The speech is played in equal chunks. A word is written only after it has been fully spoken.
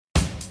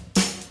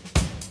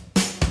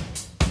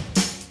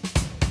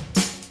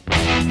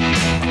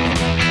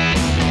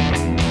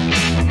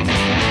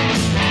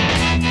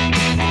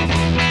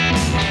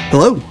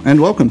Hello, and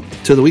welcome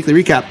to the Weekly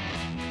Recap.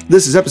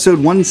 This is episode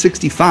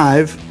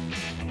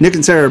 165. Nick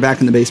and Sarah are back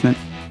in the basement.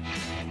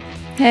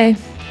 Hey.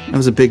 That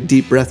was a big,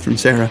 deep breath from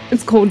Sarah.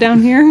 It's cold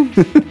down here.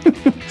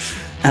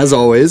 As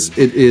always,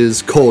 it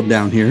is cold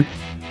down here.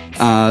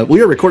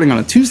 We are recording on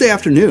a Tuesday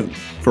afternoon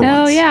for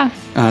once. Oh,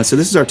 yeah. So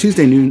this is our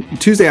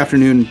Tuesday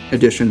afternoon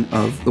edition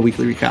of the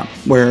Weekly Recap,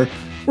 where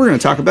we're going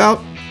to talk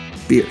about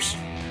beers.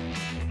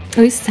 At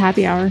least it's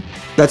happy hour.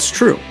 That's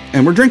true.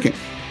 And we're drinking.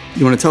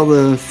 You want to tell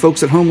the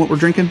folks at home what we're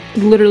drinking?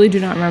 Literally do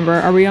not remember.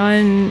 Are we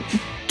on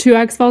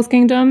 2X Falls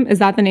Kingdom? Is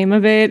that the name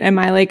of it? Am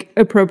I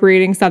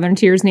appropriating Southern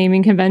Tier's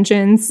naming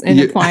conventions and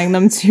applying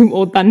them to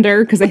Old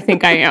Thunder? Because I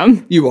think I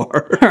am. You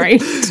are. All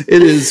right.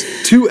 It is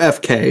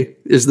 2FK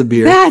is the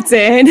beer. That's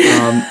it.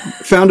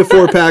 Found a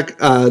 4-pack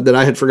that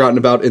I had forgotten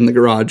about in the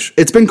garage.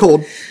 It's been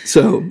cold,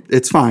 so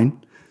it's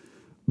fine.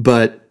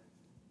 But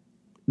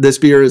this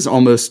beer is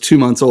almost 2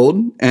 months old,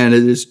 and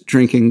it is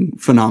drinking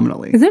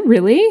phenomenally. Is it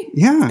really?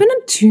 Yeah. It's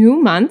been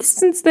 2 months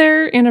since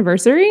their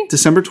anniversary?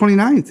 December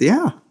 29th,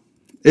 yeah.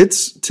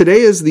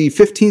 Today is the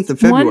 15th of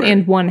February.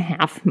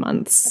 1.5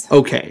 months.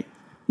 Okay.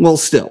 Well,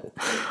 still.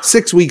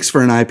 6 weeks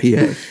for an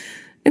IPA.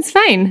 It's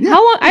fine. Yeah,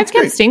 how long? I've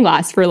great. kept stained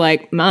glass for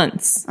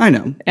months. I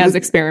know. As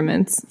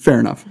experiments. Fair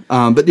enough.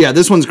 But yeah,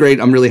 this one's great.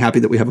 I'm really happy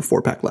that we have a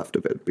 4-pack left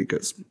of it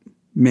because,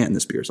 man,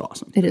 this beer is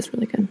awesome. It is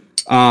really good.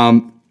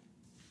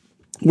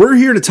 We're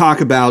here to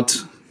talk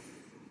about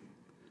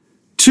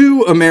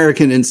 2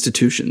 American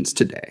institutions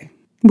today.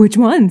 Which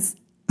ones?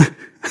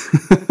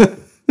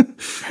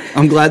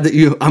 I'm glad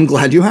you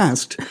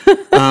asked.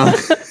 I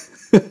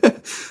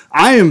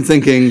am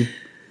thinking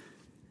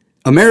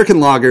American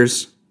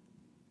lagers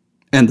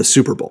and the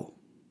Super Bowl.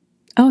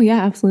 Oh,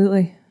 yeah,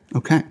 absolutely.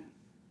 Okay.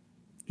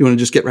 You want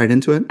to just get right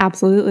into it?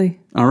 Absolutely.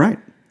 All right.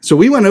 So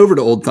we went over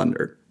to Old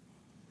Thunder.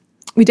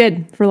 We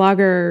did for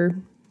lager.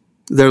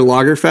 Their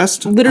Lager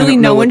Fest. Literally,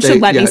 no one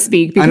should let me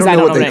speak because I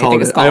don't know what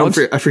anything is called.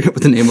 I forget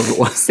what the name of it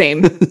was.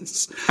 Same.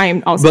 I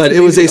am also. But it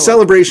was a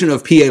celebration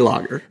of PA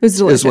lager. It was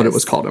delicious. Is what it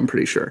was called. I'm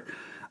pretty sure.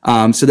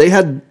 So they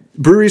had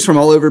breweries from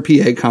all over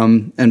PA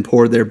come and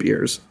pour their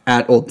beers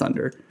at Old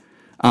Thunder.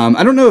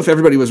 I don't know if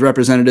everybody was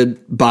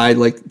represented by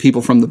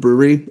people from the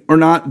brewery or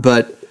not,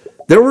 but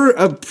there were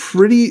a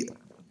pretty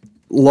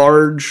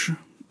large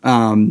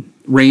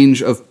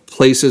range of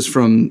places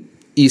from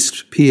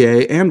East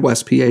PA and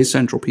West PA,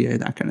 Central PA,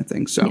 that kind of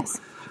thing. So yes.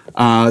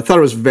 I thought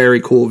it was very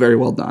cool, very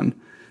well done.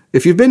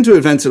 If you've been to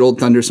events at Old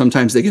Thunder,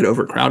 sometimes they get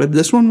overcrowded.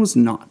 This one was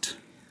not.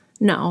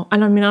 No. I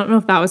don't know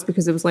if that was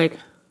because it was a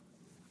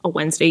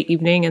Wednesday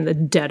evening in the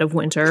dead of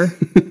winter.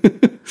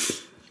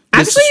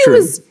 Actually, it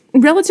was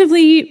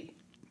relatively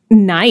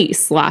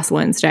nice last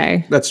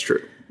Wednesday. That's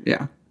true.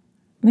 Yeah.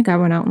 I think I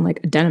went out in a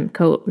denim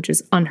coat, which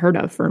is unheard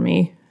of for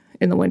me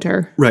in the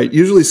winter. Right.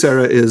 Usually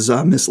Sarah is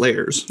Miss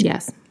Layers.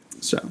 Yes.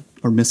 So,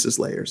 or Mrs.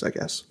 Layers, I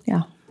guess.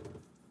 Yeah.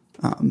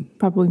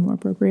 Probably more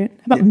appropriate.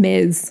 How about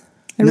Ms.?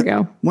 There we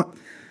go. What?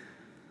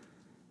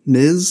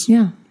 Ms.?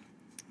 Yeah.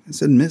 I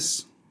said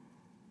Miss.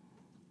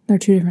 They're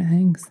 2 different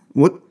things.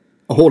 What?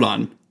 Hold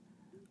on.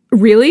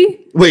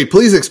 Really? Wait,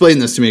 please explain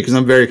this to me because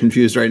I'm very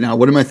confused right now.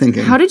 What am I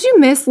thinking? How did you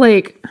miss,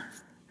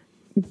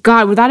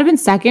 God, would that have been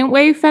second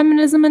wave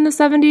feminism in the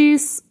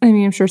 70s? I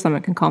mean, I'm sure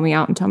someone can call me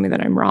out and tell me that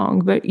I'm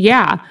wrong, but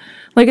yeah.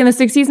 In the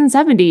 60s and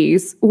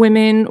 70s,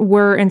 women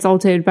were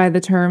insulted by the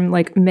term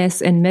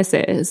Miss and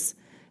Mrs.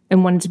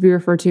 and wanted to be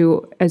referred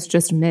to as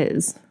just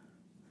Ms.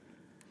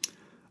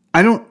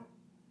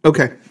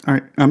 Okay. All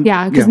right.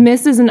 Yeah, because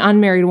Miss is an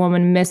unmarried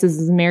woman, Mrs.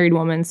 is a married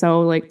woman.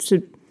 So,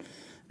 to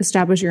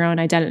establish your own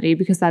identity,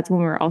 because that's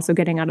when we're also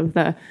getting out of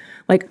the,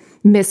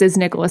 Mrs.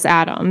 Nicholas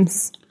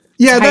Adams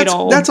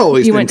title. That's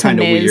always been kind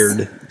of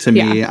weird to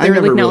me. Yeah, I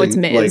never really it's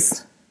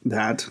Ms.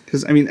 That.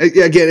 Because,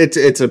 again,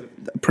 it's a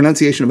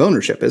pronunciation of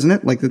ownership, isn't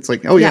it? It's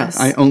yes.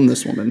 I own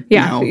this woman.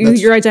 Yeah,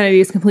 your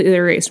identity is completely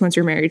erased once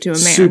you're married to a man.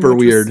 Super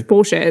weird.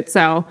 Bullshit.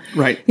 So,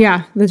 right.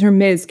 Yeah, the term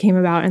Ms. came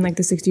about in the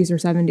 60s or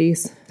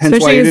 70s. Hence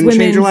why you didn't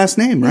change your last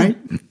name, right?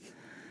 Yeah.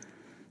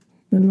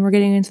 When we're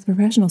getting into the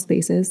professional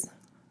spaces,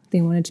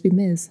 they wanted to be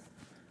Ms.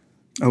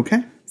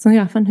 Okay. So,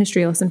 yeah, fun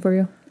history lesson for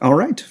you. All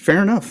right.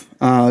 Fair enough.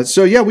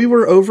 We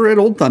were over at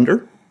Old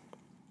Thunder.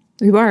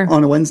 We were.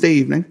 On a Wednesday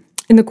evening.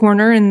 In the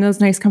corner in those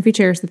nice comfy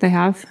chairs that they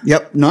have.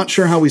 Yep. Not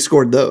sure how we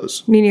scored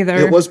those. Me neither.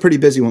 It was pretty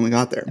busy when we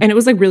got there. And it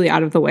was really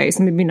out of the way.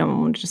 So maybe no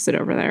one wanted to sit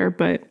over there.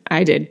 But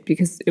I did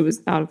because it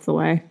was out of the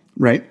way.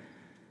 Right.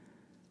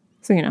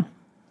 So, I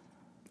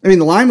mean,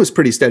 the line was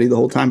pretty steady the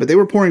whole time. But they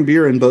were pouring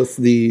beer in both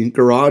the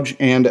garage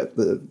and at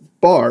the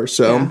bar.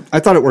 So yeah. I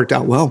thought it worked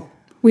out well.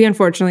 We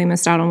unfortunately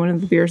missed out on one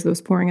of the beers that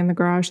was pouring in the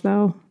garage,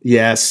 though.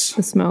 Yes.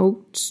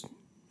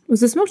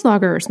 Was it smoked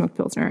lager or smoked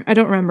pilsner? I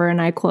don't remember.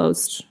 And I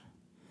closed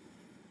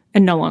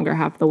and no longer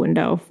have the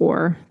window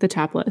for the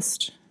tap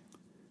list.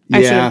 Yeah.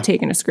 I should have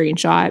taken a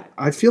screenshot.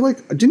 I feel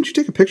didn't you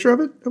take a picture of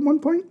it at one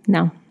point?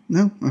 No.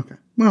 No? Okay.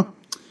 Well,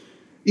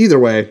 either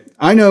way,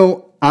 I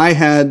know I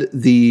had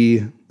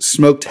the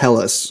smoked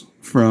Hellas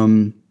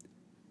from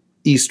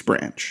East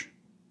Branch.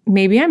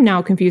 maybe I'm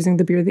now confusing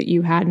the beer that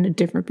you had and a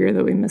different beer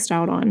that we missed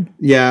out on.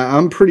 Yeah,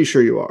 I'm pretty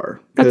sure you are.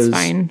 That's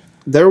fine.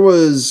 There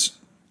was,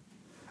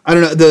 I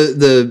don't know,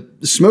 the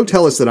smoked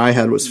Helles that I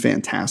had was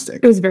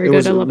fantastic. It was very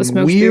good. I love a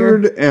smoked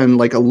weird beer. And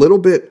like a little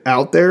bit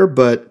out there,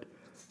 but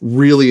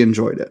really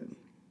enjoyed it.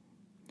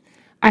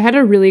 I had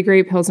a really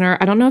great Pilsner.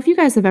 I don't know if you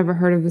guys have ever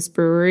heard of this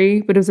brewery,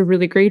 but it was a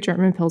really great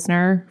German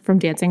Pilsner from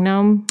Dancing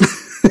Gnome.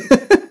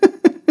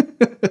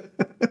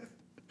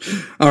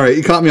 All right,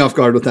 you caught me off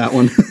guard with that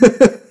one.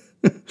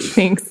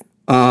 Thanks.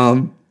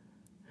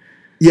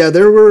 Yeah,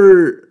 there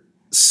were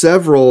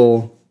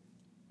several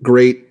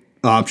great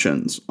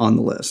options on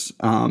the list.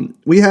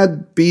 We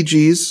had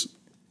BG's.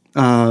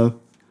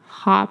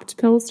 Hopped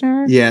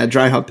Pilsner? Yeah,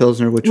 dry hop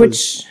Pilsner, which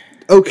was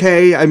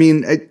okay. I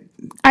mean...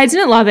 I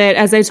didn't love it,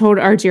 as I told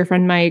our dear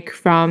friend Mike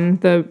from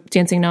the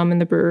Dancing Gnome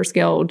and the Brewers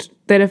Guild,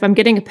 that if I'm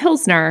getting a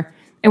Pilsner,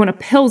 I want a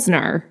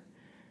Pilsner,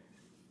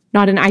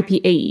 not an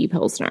IPA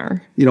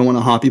Pilsner. You don't want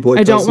a hoppy boy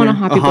Pilsner? I don't want a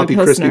hoppy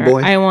boy crispy Pilsner.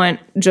 boy? I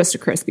want just a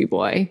crispy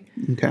boy.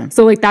 Okay.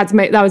 So like that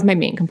was my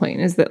main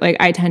complaint, is that like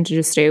I tend to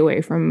just stay away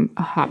from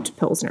hopped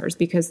Pilsners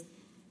because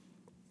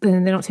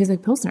then they don't taste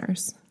like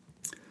Pilsners.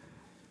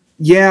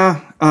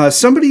 Yeah,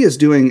 somebody is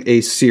doing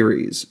a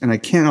series, and I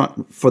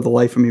cannot for the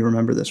life of me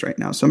remember this right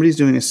now. Somebody's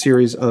doing a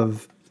series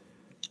of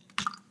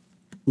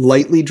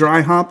lightly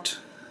dry hopped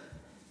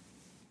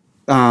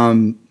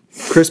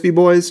crispy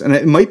boys, and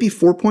it might be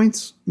 4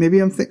 points. Maybe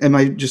am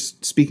I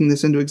just speaking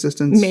this into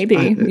existence?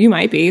 Maybe you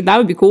might be. That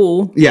would be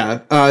cool.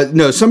 Yeah,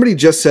 no. Somebody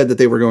just said that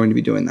they were going to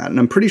be doing that, and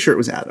I'm pretty sure it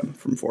was Adam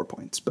from 4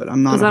 Points, but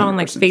I'm not. Was that on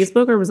like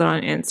Facebook or was it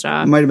on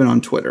Insta? It might have been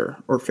on Twitter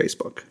or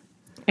Facebook.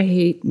 I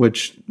hate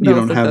which you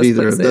don't have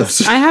either of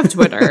those. I have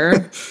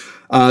Twitter.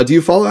 Do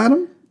you follow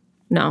Adam?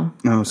 No.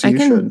 Oh, so you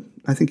should.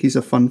 I think he's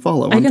a fun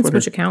follow. I can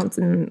switch accounts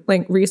and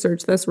like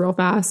research this real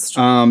fast.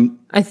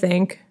 I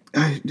think.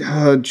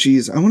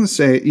 Geez, I want to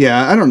say,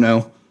 yeah, I don't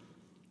know.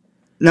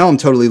 Now I'm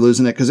totally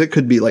losing it because it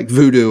could be like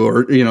Voodoo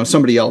or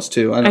somebody else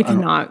too. I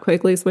cannot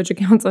quickly switch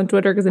accounts on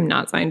Twitter because I'm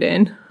not signed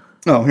in.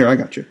 Oh, here, I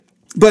got you.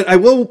 But I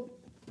will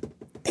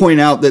point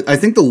out that I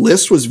think the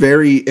list was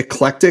very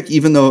eclectic,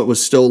 even though it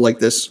was still like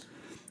this.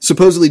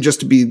 Supposedly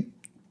just to be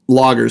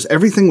loggers,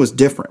 everything was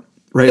different,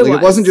 right?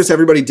 It wasn't just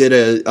everybody did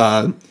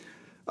a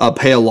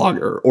pale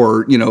lager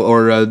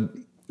or a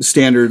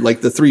standard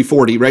like the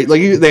 340, right?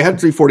 Like they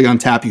had 340 on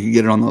tap, you could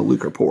get it on the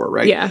Lucre Pour,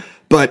 right? Yeah.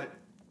 But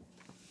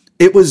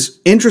it was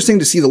interesting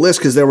to see the list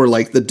because there were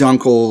like the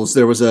Dunkels,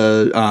 there was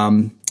a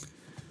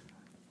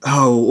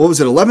what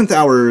was it? 11th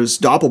Hour's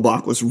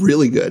Doppelbock was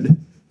really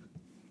good,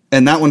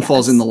 and that one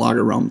falls in the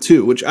lager realm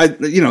too. Which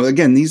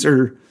again, these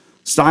are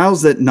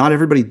styles that not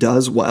everybody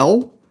does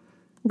well.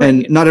 Right.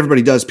 And not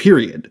everybody does,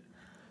 period.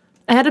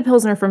 I had a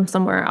Pilsner from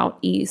somewhere out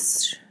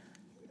east.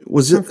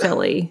 Was it? From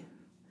Philly.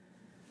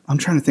 I'm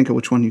trying to think of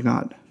which one you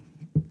got.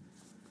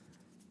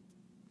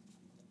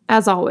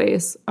 As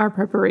always, our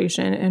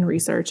preparation and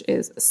research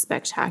is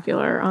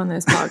spectacular on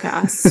this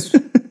podcast.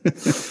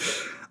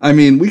 I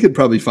mean, we could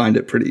probably find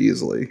it pretty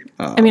easily.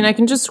 I mean, I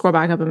can just scroll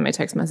back up in my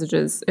text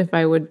messages if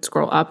I would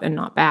scroll up and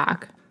not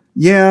back.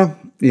 Yeah.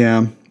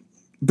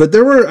 But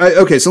there were...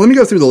 okay, so let me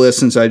go through the list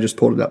since I just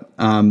pulled it up.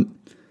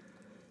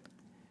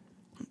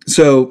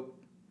 So,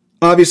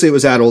 obviously, it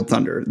was at Old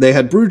Thunder. They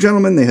had Brew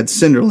Gentlemen. They had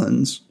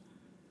Cinderlands.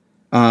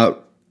 Oh,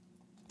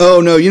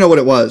 no, you know what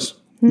it was.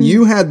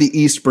 You had the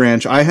East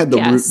Branch. I had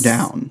the Root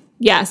Down.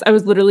 Yes, I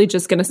was literally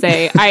just going to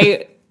say,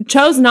 I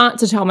chose not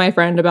to tell my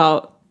friend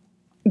about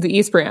the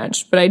East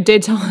Branch, but I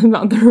did tell him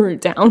about the Root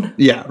Down.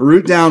 Yeah,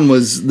 Root Down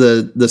was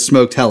the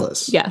smoked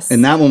Helles. Yes.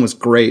 And that one was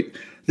great.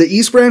 The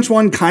East Branch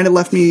one kind of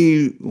left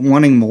me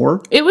wanting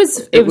more. It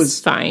was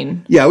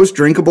fine. Yeah, it was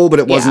drinkable, but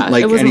it wasn't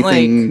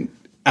anything... like,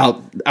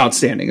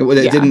 outstanding.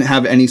 It didn't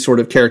have any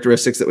sort of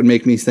characteristics that would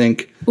make me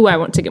think, "Ooh, I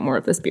want to get more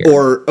of this beer."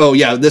 Or, "Oh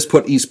yeah, this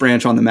put East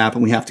Branch on the map,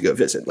 and we have to go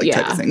visit."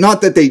 Type of thing.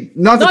 Not that they're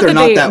not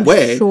that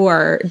way.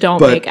 Sure, don't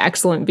make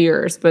excellent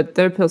beers, but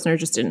their Pilsner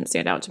just didn't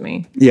stand out to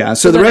me. Yeah.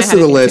 So the rest of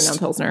the list.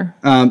 Pilsner.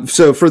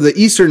 So for the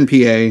Eastern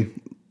PA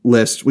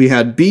list, we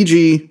had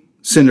BG,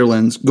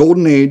 Cinderlands,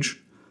 Golden Age,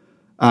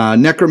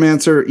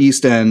 Necromancer,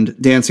 East End,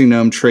 Dancing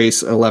Gnome,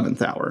 Trace,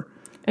 11th Hour.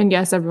 And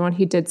yes, everyone,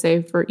 he did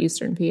say for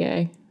Eastern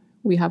PA.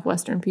 We have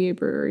Western PA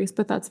breweries,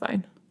 but that's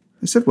fine.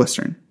 I said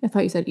Western. I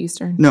thought you said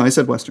Eastern. No, I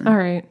said Western. All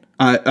right.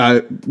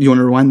 You want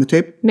to rewind the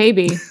tape?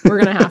 Maybe.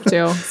 We're going to have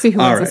to. See who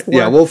wins this war.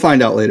 Yeah, we'll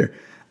find out later.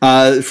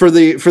 For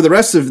the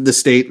rest of the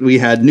state, we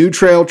had New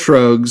Trail,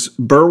 Trogs,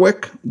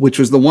 Berwick, which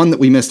was the one that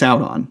we missed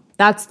out on.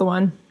 That's the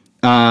one.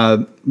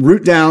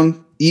 Root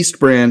Down, East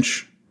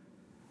Branch,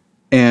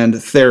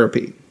 and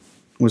Therapy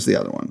was the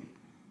other one.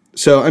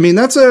 So, I mean,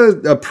 that's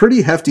a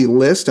pretty hefty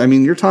list. I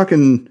mean, you're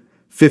talking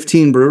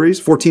 14 breweries.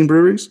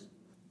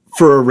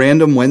 For a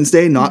random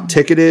Wednesday, not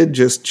ticketed,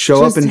 just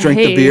show up and drink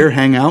the beer,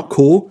 hang out,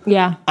 cool.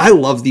 Yeah. I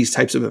love these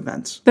types of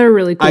events. They're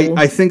really cool.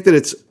 I think that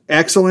it's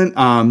excellent.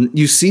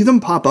 You see them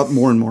pop up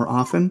more and more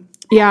often.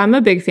 Yeah, I'm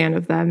a big fan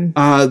of them.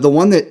 The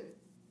one that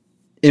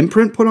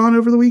Imprint put on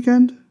over the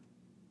weekend.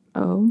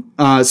 Oh.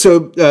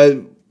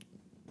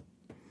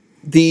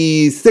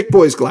 The Thick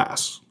Boys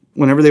Glass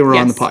whenever they were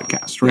on the Yes.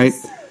 podcast, right?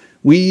 Yes.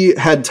 We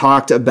had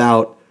talked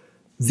about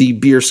the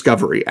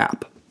Beerscovery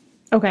app,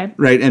 Okay.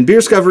 right? And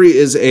Beerscovery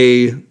is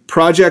a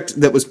project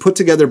that was put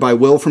together by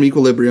Will from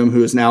Equilibrium,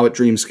 who is now at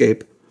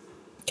Dreamscape,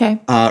 Okay.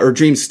 or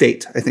Dream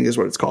State, I think is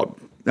what it's called.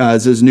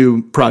 It's his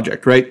new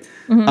project, right?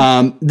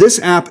 This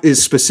app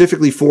is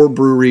specifically for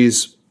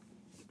breweries,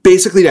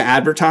 basically to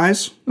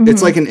advertise.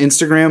 It's like an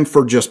Instagram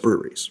for just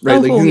breweries, right? Oh,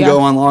 like cool, you can yeah. go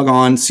on, log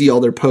on, see all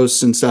their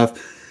posts and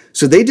stuff.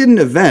 So they did an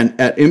event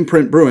at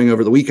Imprint Brewing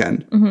over the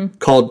weekend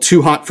called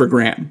Too Hot for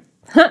Gram,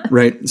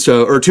 right?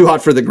 So, or Too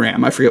Hot for the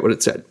Gram. I forget what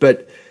it said.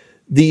 But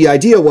the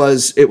idea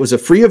was it was a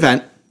free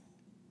event.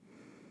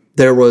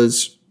 There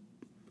was,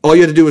 all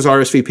you had to do was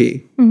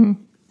RSVP.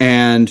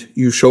 And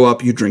you show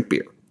up, you drink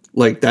beer.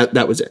 Like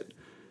that was it.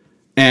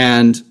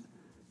 And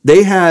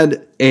they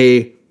had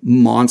a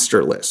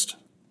monster list.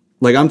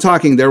 Like I'm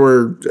talking, there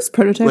were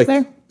prototype like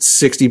there?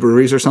 60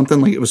 breweries or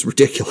something. Like it was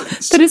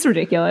ridiculous. That is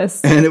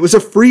ridiculous. And it was a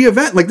free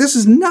event. Like this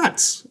is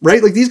nuts,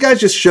 right? Like these guys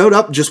just showed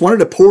up, just wanted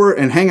to pour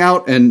and hang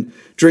out and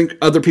drink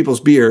other people's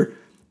beer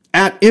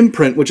at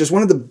Imprint, which is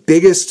one of the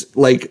biggest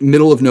like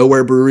middle of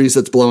nowhere breweries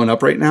that's blowing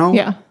up right now.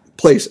 Yeah.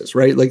 Places,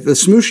 right? Like the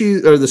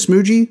Smooshy or the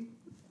Smoogie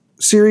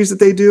series that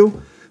they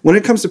do. When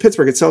it comes to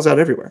Pittsburgh, it sells out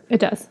everywhere. It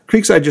does.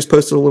 Creekside just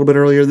posted a little bit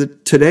earlier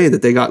today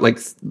that they got like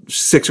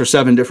 6 or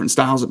 7 different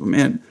styles of them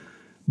in.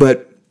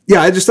 But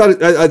yeah, I just thought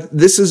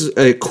this is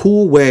a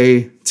cool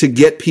way to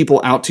get people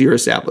out to your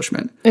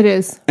establishment. It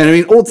is. And I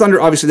mean, Old Thunder,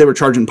 obviously they were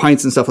charging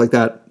pints and stuff like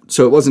that.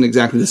 So it wasn't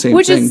exactly the same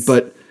Which thing. is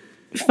But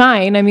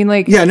fine. I mean,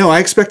 like, yeah, no, I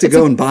expect to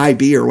go and buy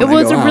beer when I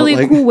well, go it's a out. really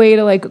Like, cool way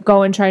to like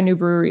go and try new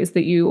breweries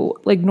that you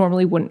like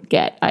normally wouldn't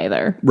get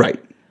either. Right.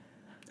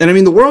 And I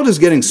mean, the world is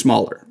getting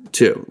smaller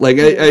too. Like,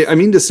 I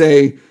mean to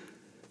say,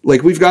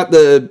 like, we've got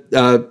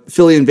the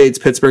Philly Invades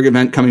Pittsburgh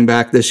event coming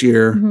back this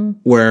year,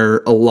 where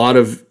a lot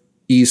of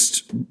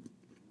East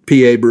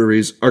PA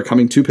breweries are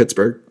coming to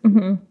Pittsburgh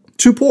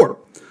to pour.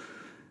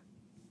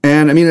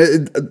 And I mean,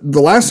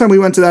 the last time we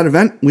went to that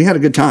event, we had a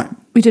good time.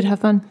 We did have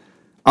fun.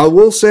 I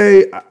will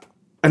say,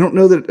 I don't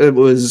know that it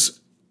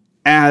was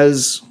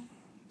as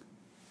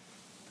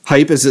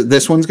hype as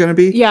this one's going to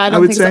be. Yeah, I don't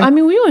would think say. so. I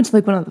mean, we went to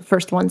like one of the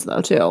first ones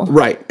though, too.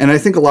 Right. And I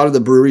think a lot of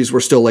the breweries were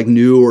still like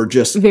new or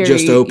just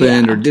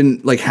opened yeah. or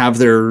didn't like have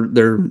their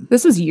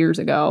This was years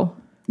ago.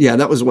 yeah,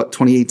 that was what,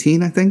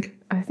 2018, I think.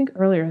 I think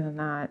earlier than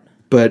that.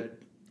 But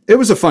it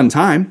was a fun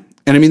time.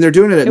 And I mean, they're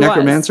doing it at It was.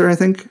 Necromancer, I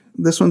think.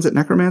 This one's at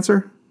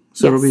Necromancer.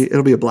 So Yes.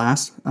 it'll be a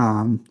blast.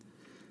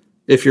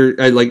 If you're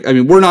I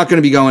mean, we're not going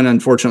to be going,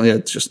 unfortunately.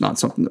 It's just not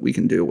something that we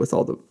can do with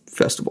all the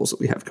festivals that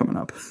we have coming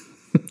up.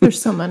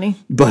 There's so many.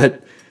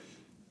 But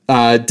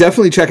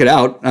definitely check it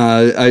out.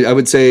 I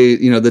would say,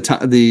 you know,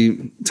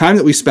 the time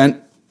that we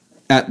spent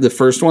at the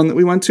first one that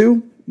we went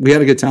to, we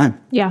had a good time.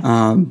 Yeah.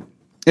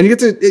 And you get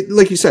to,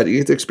 like you said, you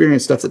get to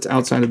experience stuff that's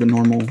outside of the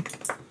normal.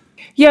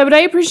 Yeah, but I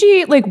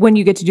appreciate like when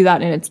you get to do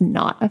that and it's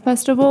not a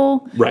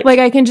festival. Right. Like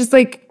I can just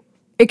like,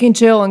 it can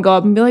chill and go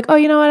up and be like, oh,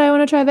 you know what? I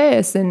want to try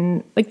this.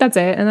 And like, that's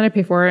it. And then I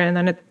pay for it and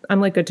then I'm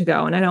like good to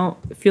go. And I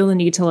don't feel the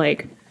need to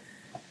like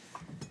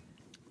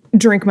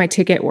drink my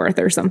ticket worth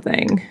or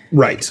something.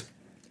 Right.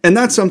 And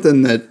that's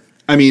something that,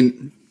 I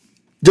mean,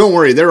 don't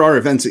worry, there are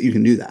events that you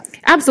can do that.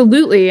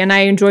 Absolutely. And I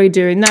enjoy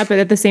doing that. But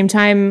at the same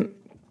time,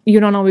 you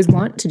don't always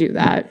want to do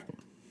that.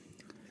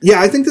 Yeah,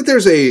 I think that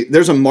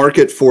there's a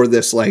market for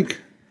this, like,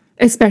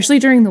 Especially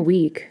during the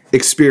week.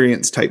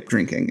 experience type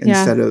drinking Yeah.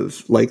 instead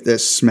of like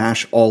this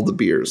smash all the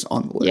beers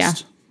on the list. Yeah.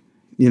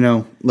 You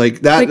know,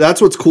 like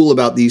that's what's cool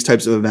about these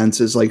types of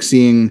events is like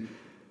seeing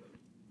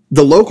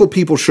the local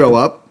people show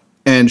up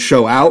and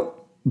show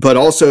out, but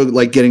also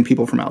like getting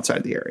people from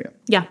outside the area,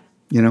 Yeah.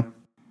 you know?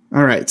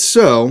 All right.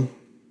 So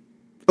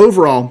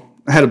overall,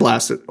 I had a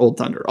blast at Old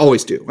Thunder.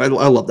 Always do. I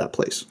love that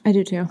place. I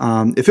do too.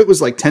 If it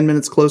was like 10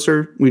 minutes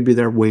closer, we'd be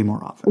there way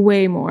more often.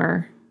 Way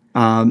more.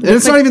 And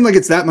it's not even like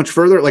it's that much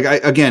further. Like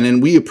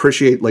and we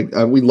appreciate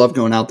we love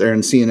going out there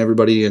and seeing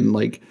everybody, and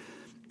like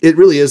it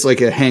really is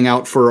like a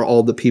hangout for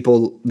all the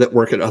people that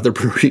work at other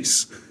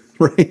breweries,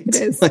 right? It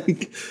is.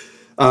 Like,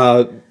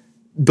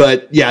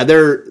 but yeah,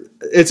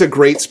 it's a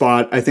great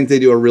spot. I think they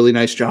do a really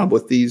nice job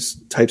with these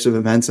types of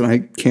events, and I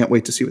can't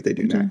wait to see what they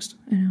do next.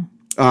 I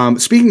know.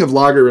 Speaking of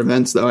lager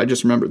events, though, I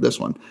just remembered this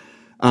one.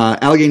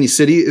 Allegheny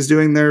City is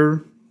doing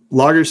their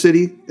Lager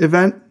City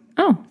event.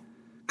 Oh.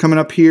 Coming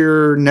up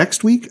here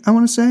next week, I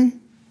want to say.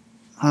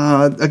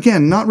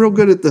 Again, not real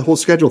good at the whole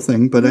schedule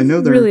thing, but I know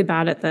they're really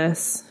bad at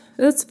this.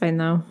 That's fine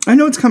though. I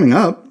know it's coming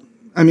up.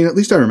 I mean, at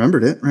least I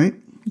remembered it, right?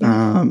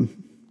 Yeah.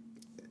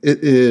 It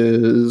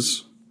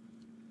is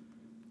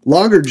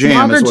Lager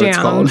Jam is what it's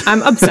called.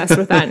 I'm obsessed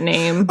with that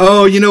name.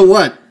 Oh, you know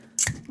what?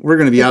 We're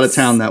going to be out of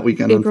town that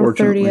weekend, April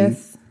unfortunately.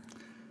 30th.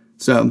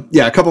 So,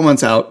 yeah, a couple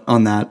months out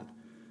on that.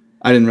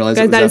 I didn't realize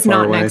it was that that is far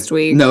not away. next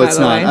week. No, by it's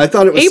the not. way. I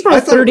thought it was April I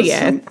thought it was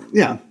 30th.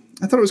 yeah,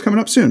 I thought it was coming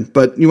up soon.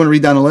 But you want to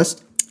read down the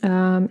list?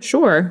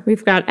 Sure.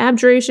 We've got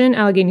Abjuration,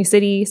 Allegheny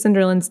City,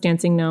 Cinderlands,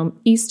 Dancing Gnome,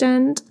 East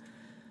End,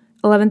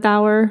 11th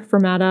Hour,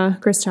 Fermata,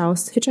 Grist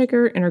House,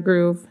 Hitchhiker, Inner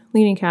Groove,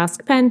 Leaning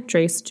Cask, Pen,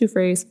 Trace, Two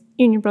Phrase,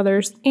 Union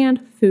Brothers, and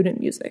Food and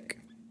Music.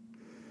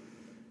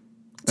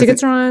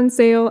 Tickets are on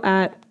sale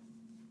at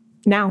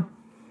now.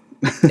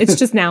 It's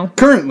just now.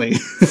 Currently.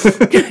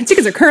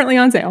 Tickets are currently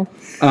on sale.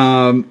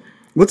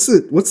 What's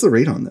the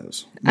rate on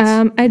those?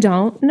 I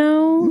don't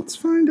know. Let's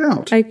find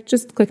out. I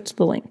just clicked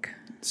the link.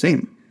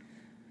 Same.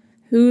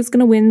 Who's going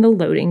to win the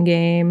loading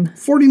game?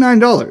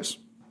 $49.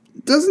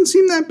 Doesn't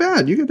seem that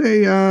bad. You get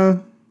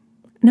a...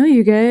 No,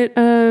 you get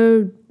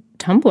a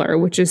tumbler,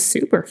 which is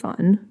super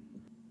fun.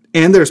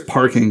 And there's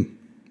parking.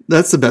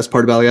 That's the best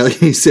part about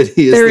Allegheny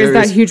City. There is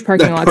that huge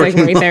parking lot like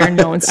right there, and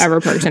no one's ever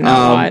parked in that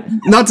lot.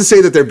 Not to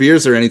say that their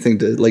beers are anything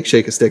to like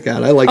shake a stick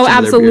at. I like. Oh,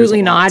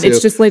 absolutely not.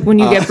 It's just like when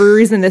you get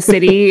breweries in the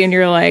city, and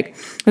you're like,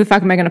 "Where the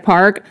fuck am I going to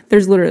park?"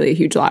 There's literally a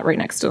huge lot right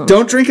next to them.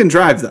 Don't drink and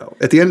drive, though.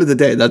 At the end of the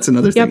day, that's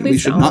another thing we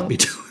should not be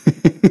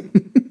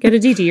doing. Get a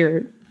DD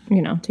or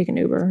take an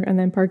Uber, and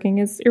then parking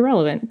is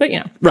irrelevant. But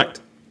right.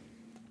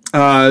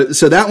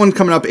 So that one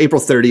coming up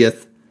April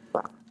 30th.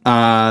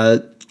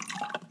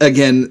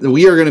 Again,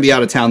 we are going to be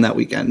out of town that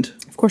weekend.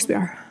 Of course we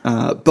are.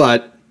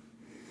 But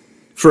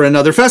for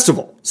another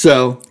festival.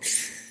 So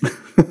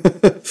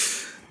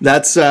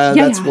that's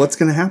what's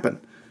going to happen.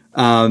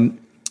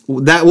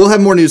 That we'll have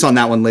more news on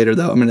that one later,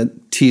 though. I'm going to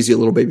tease you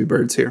little baby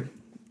birds here.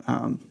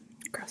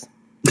 Gross.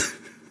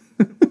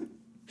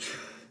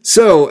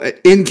 So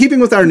in keeping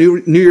with our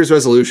New Year's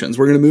resolutions,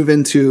 we're going to move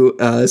into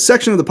a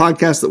section of the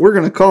podcast that we're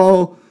going to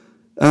call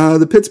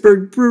the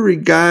Pittsburgh Brewery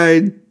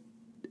Guide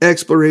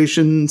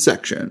Exploration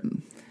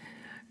section.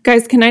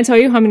 Guys, can I tell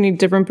you how many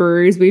different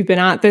breweries we've been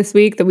at this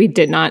week that we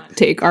did not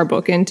take our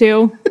book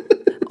into?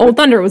 Old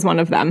Thunder was one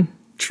of them.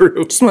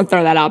 True. Just want to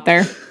throw that out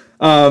there.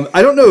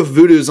 I don't know if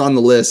Voodoo's on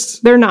the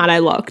list. They're not. I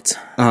looked.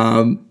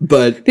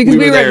 But because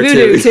we were at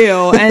Voodoo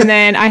too. And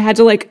then I had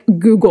to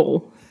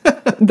Google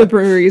the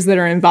breweries that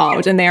are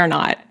involved, and they are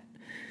not.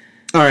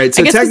 All right.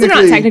 So I guess because they're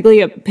not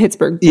technically a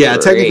Pittsburgh brewery. Yeah,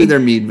 technically they're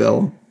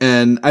Meadville.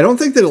 And I don't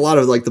think that a lot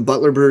of the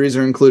Butler breweries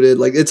are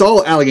included. It's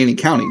all Allegheny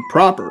County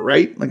proper,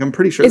 right? I'm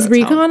pretty sure is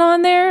Recon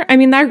on there? I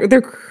mean,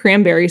 they're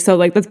Cranberry, so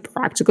that's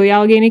practically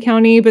Allegheny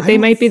County, but they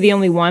might be the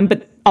only one.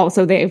 But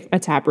also they have a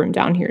tap room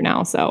down here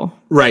now, so.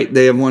 Right.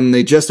 They have one.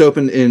 They just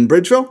opened in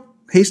Bridgeville?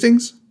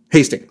 Hastings.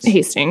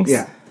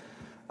 Yeah.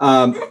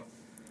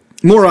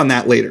 More on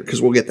that later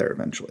because we'll get there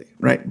eventually,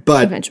 right?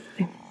 But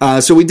eventually.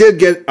 So we did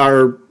get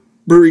our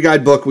brewery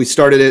guide book. We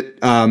started it.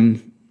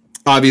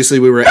 Obviously,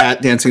 we were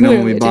at Dancing Gnome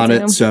when we bought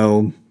it.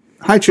 So,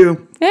 hi,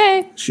 Chu.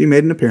 Hey. She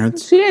made an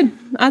appearance. She did.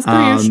 As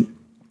per usual.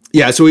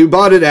 Yeah, so we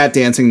bought it at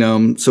Dancing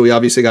Gnome. So we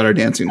obviously got our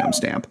Dancing Gnome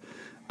stamp.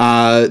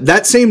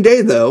 That same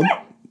day, though,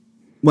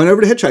 went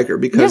over to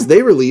Hitchhiker because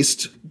they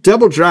released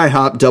Double Dry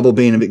Hop, Double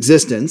Bane of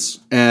Existence.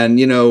 And,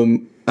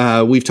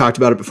 we've talked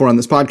about it before on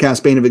this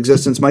podcast. Bane of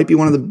Existence might be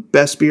one of the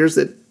best beers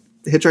that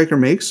Hitchhiker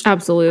makes.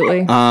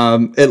 Absolutely.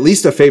 At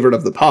least a favorite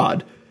of the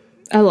pod.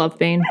 I love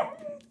Bane.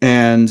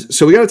 And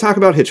so we got to talk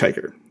about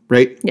Hitchhiker,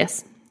 right?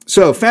 Yes.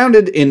 So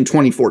founded in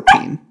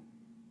 2014.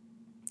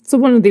 So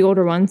one of the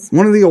older ones.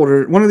 One of the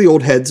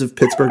old heads of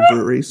Pittsburgh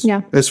breweries.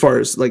 Yeah. As far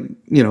as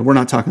we're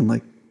not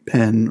talking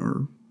Penn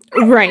or.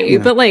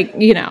 Right. But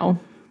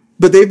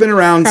But they've been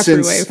around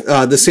since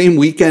the same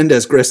weekend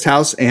as Grist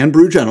House and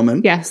Brew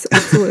Gentlemen. Yes,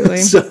 absolutely.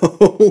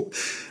 So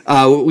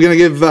we're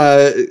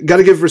gonna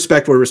gotta give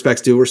respect where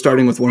respect's due. We're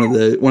starting with one of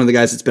the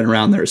guys that's been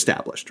around. They're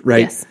established,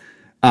 right?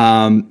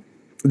 Yes.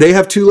 They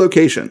have 2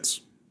 locations.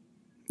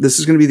 This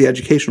is going to be the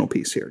educational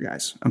piece here,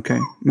 guys.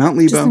 Okay, Mount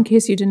Lebo, just in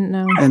case you didn't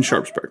know, and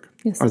Sharpsburg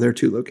are their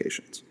 2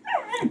 locations.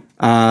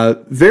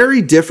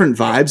 Very different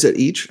vibes at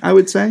each, I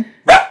would say.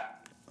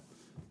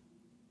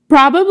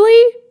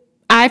 Probably.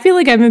 I feel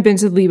like I haven't been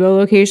to the Lebo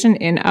location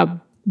in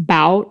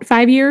about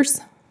 5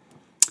 years.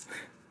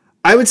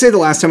 I would say the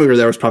last time we were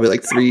there was probably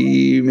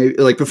 3,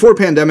 maybe before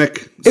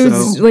pandemic. It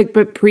was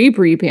but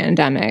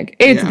pre-pandemic.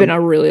 It's been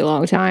a really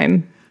long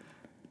time.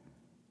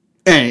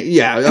 And,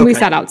 okay. And we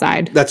sat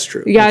outside. That's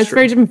true. Yeah, it's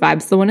very different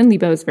vibes. The one in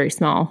Lebo is very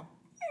small.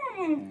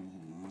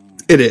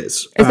 It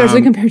is.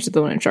 Especially compared to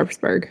the one in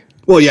Sharpsburg.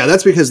 Well, yeah,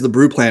 that's because the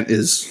brew plant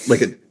is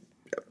a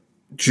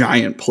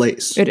giant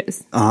place. It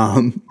is.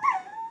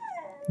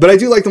 But I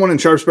do like the one in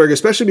Sharpsburg,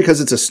 especially because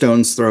it's a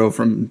stone's throw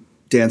from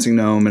Dancing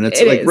Gnome, and it's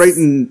right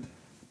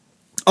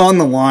on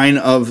the line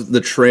of the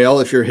trail.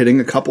 If you're hitting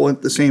a couple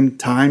at the same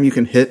time, you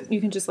can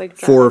just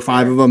 4 or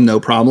 5 of them, no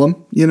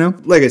problem.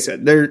 Like I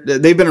said,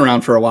 they've been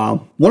around for a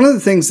while. One of the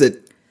things that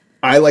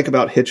I like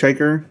about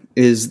Hitchhiker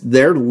is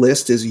their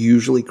list is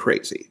usually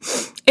crazy.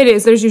 It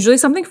is. There's usually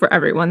something for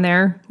everyone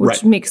there,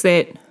 which makes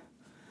it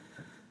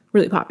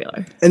really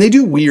popular. And they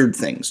do weird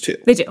things too.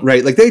 They do.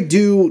 Right? They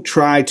do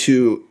try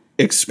to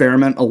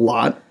experiment a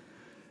lot.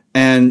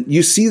 And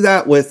you see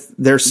that with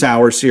their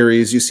sour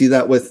series. You see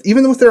that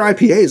even with their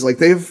IPAs.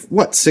 They have,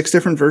 6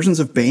 different versions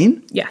of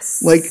Bane?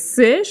 Yes.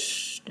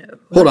 Ish? No,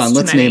 hold on.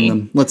 Let's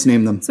name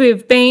them. So we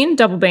have Bane,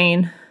 Double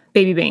Bane,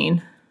 Baby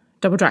Bane,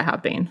 Double Dry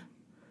Hop Bane.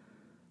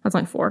 That's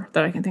only 4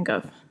 that I can think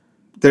of.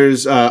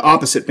 There's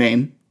Opposite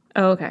Bane.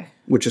 Oh, okay.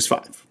 Which is 5.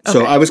 Okay.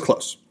 So I was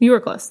close. You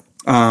were close.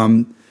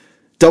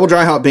 Double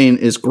Dry Hop Bane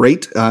is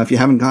great. If you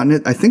haven't gotten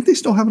it, I think they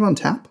still have it on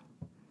tap.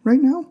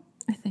 right now.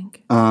 I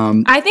think.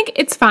 I think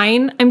it's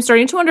fine. I'm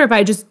starting to wonder if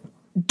I just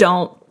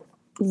don't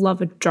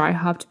love a dry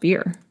hopped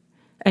beer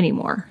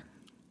anymore.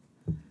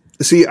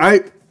 See,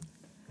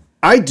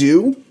 I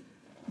do,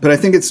 but I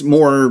think it's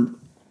more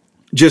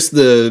just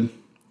the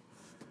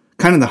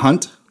kind of the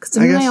hunt. Because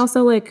didn't I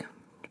also like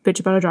bitch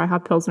about a dry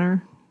hop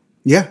Pilsner?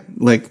 Yeah,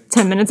 like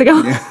 10 minutes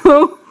ago. Yeah.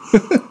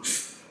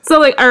 So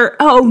like,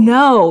 oh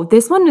no,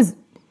 this one's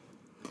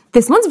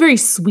very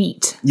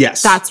sweet.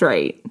 Yes, that's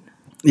right.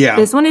 Yeah,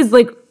 this one is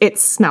like, it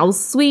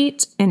smells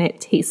sweet and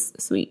it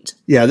tastes sweet.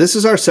 Yeah, this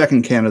is our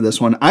second can of this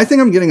one. I think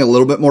I'm getting a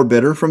little bit more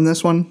bitter from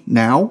this one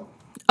now.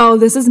 Oh,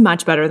 this is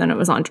much better than it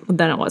was on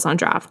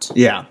draft.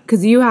 Yeah,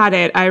 because you had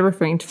it. I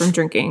refrained from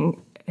drinking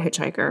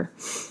Hitchhiker.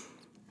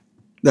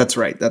 That's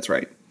right.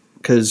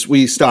 Because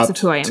we stopped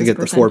to get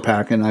the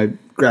 4-pack, and I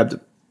grabbed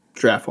a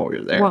draft while we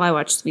were there. While I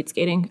watched Speed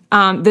Skating.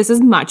 This is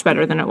much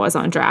better than it was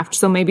on draft.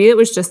 So maybe it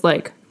was just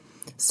like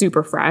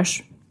super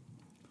fresh.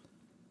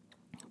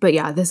 But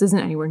yeah, this isn't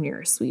anywhere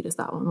near as sweet as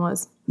that one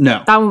was.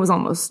 No. That one was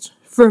almost,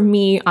 for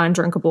me,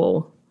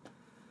 undrinkable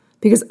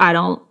because I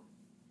don't.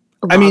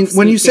 I mean,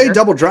 when you say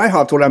double dry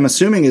hopped, what I'm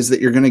assuming is that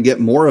you're going to get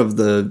more of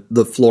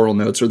the floral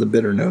notes or the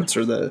bitter notes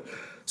or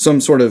some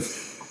sort of.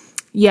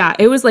 Yeah,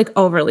 it was like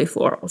overly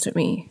floral to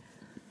me.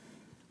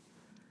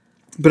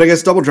 But I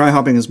guess double dry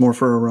hopping is more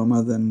for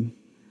aroma than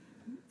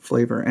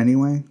flavor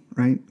anyway,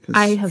 right?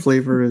 Because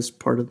flavor is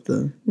part of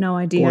the no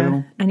idea.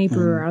 Oil. Any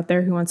brewer out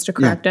there who wants to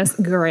correct us,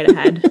 go right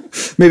ahead.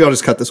 Maybe I'll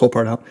just cut this whole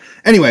part out.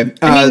 Anyway.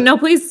 I mean, no,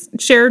 please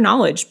share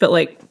knowledge, but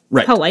like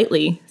right.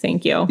 politely,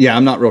 thank you. Yeah,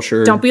 I'm not real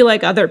sure. Don't be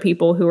like other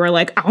people who are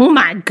like, oh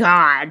my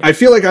God. I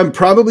feel like I'm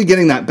probably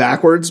getting that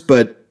backwards,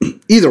 but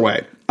either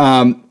way.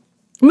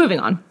 Moving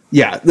on.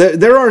 Yeah,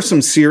 there are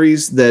some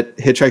series that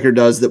Hitchhiker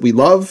does that we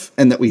love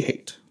and that we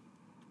hate.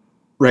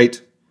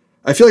 Right?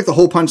 I feel like the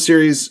Hole Punch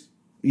series,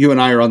 you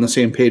and I are on the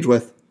same page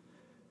with,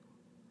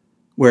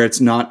 where it's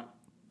not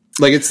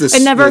like it's this.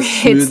 It never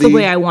hits smoothie, the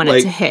way I want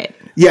it to hit.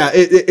 Yeah,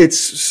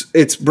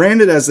 it's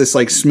branded as this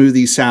like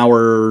smoothie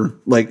sour,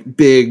 like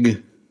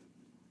big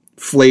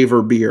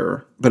flavor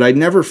beer, but I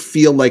never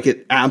feel like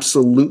it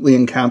absolutely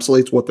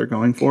encapsulates what they're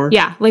going for.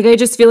 Yeah, like I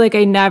just feel like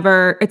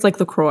it's like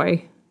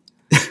LaCroix.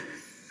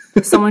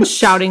 Someone's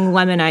shouting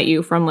lemon at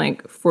you from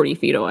like 40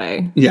 feet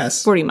away.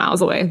 Yes. 40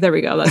 miles away. There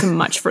we go. That's a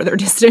much further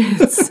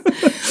distance.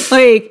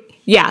 Like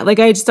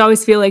I just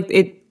always feel like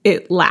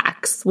it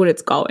lacks what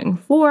it's going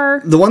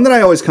for. The one that I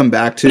always come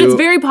back to. But it's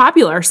very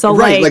popular. So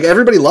right, like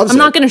everybody loves it. I'm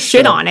not going to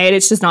shit on it.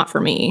 It's just not for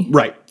me.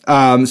 Right.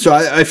 So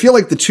I feel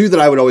like the two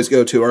that I would always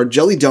go to are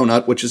Jelly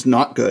Donut, which is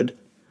not good,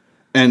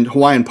 and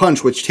Hawaiian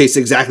Punch, which tastes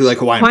exactly like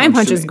Hawaiian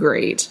Punch is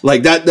great.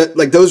 Like that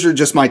like those are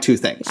just my two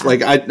things. Yeah.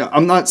 Like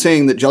I'm not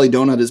saying that Jelly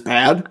Donut is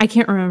bad. I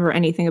can't remember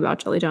anything about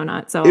Jelly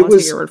Donut, so I'll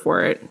take your word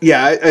for it.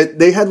 Yeah,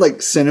 they had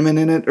like cinnamon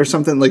in it or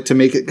something like to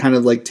make it kind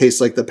of like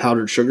taste like the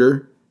powdered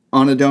sugar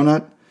on a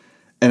donut,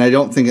 and I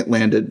don't think it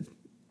landed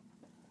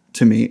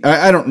to me.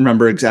 I don't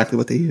remember exactly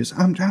what they use.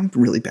 I'm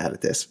really bad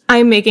at this.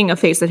 I'm making a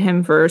face at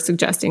him for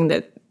suggesting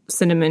that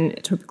cinnamon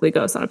typically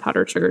goes on a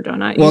powdered sugar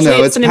donut. Well, usually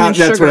no, it's cinnamon,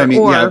 that's what I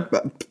mean. Yeah.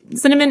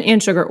 Cinnamon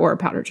and sugar or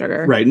powdered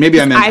sugar. Right. Maybe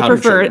I meant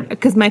powdered sugar. I prefer,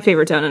 because my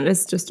favorite donut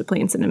is just a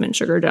plain cinnamon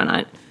sugar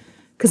donut,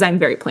 because I'm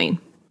very plain.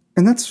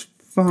 And that's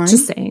fine.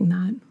 Just saying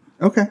that.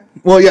 Okay.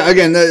 Well, yeah,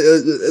 again,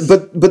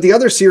 but the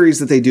other series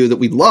that they do that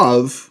we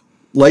love,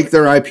 like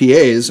their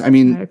IPAs, I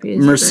mean,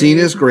 Mercina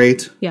is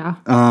great. Yeah.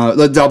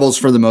 The doubles,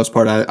 for the most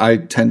part, I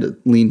tend to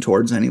lean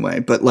towards anyway.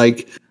 But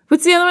like...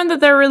 What's the other one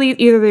that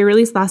either they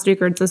released last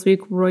week or it's this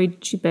week? Roy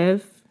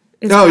Chibev?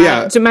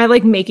 Yeah. Am I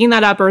like making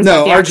that up or is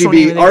no, that the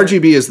RGB?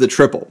 RGB is the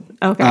triple.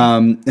 Okay.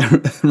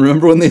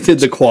 Remember when they did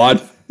the quad?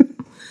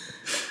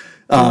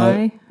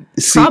 Probably.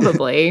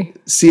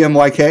 CYMK?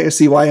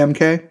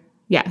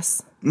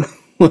 Yes.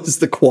 Was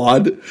the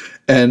quad.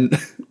 And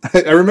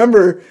I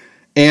remember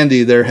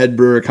Andy, their head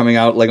brewer, coming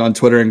out like on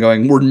Twitter and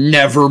going, "We're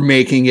never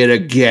making it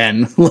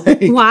again."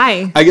 Like,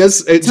 why? I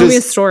guess Tell me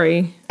a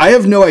story. I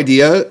have no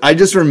idea. I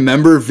just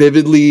remember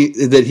vividly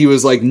that he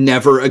was like,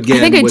 "Never again." I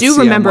think I do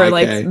remember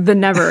like the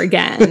never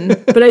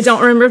again, but I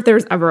don't remember if there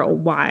was ever a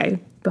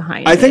why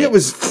behind it. I think it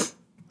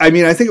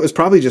was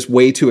probably just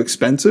way too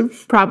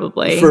expensive.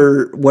 Probably.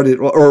 For what it,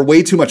 or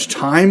way too much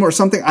time or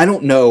something. I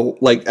don't know.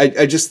 Like,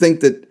 I just think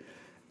that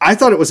I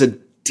thought it was a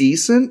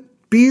decent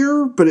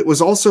beer, but it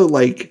was also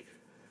like,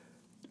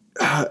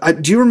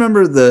 do you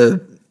remember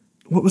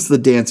what was the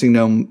Dancing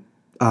Gnome?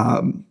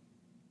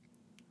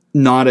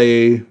 Not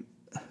a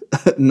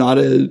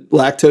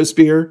lactose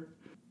beer.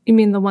 You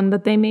mean the one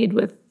that they made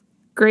with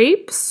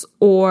grapes,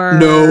 or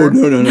no?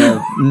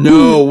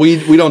 No,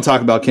 we don't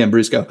talk about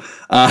Cambrusco.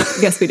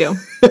 Yes, we do,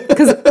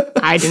 because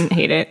I didn't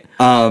hate it.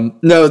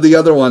 No, the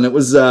other one. It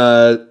was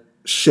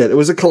it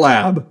was a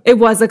collab. It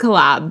was a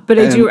collab, but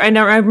I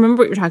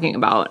remember what you're talking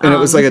about. And it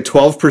was like a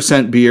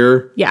 12%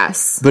 beer.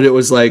 Yes. But it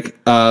was like,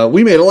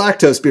 we made a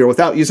lactose beer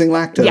without using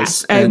lactose.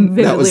 Yes, I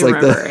vividly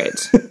remember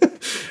it.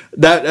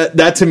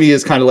 that to me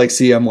is kind of like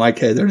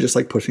CMYK. They're just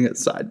like pushing it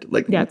aside.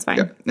 Like, Yeah, it's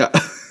fine. Yeah.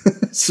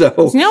 So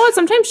You know what?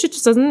 Sometimes shit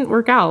just doesn't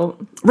work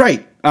out.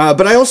 right.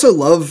 But I also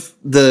love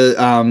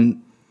the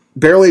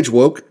Barrel Age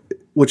Woke,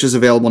 which is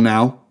available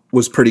now,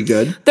 was pretty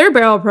good. Their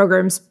barrel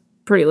program's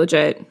pretty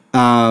legit.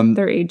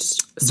 Their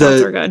aged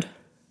stouts are good.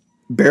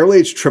 Barrel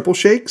Age Triple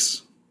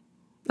Shakes.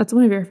 That's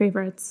one of your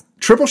favorites.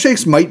 Triple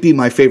Shakes might be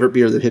my favorite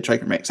beer that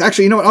Hitchhiker makes.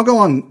 Actually, you know what? I'll go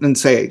on and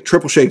say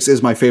Triple Shakes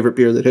is my favorite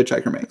beer that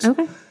Hitchhiker makes.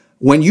 Okay.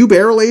 When you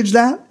barrel age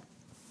that,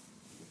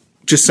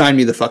 just sign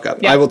me the fuck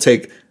up. Yeah. I will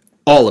take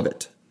all of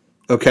it.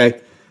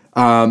 Okay?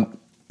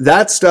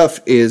 That stuff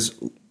is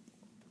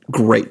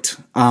great.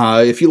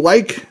 If you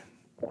like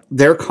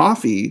their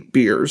coffee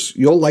beers,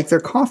 you'll like their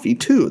coffee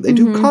too. They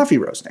do coffee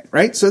roasting,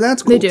 right? So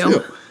that's cool They do.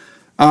 too.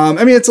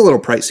 I mean, it's a little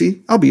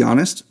pricey, I'll be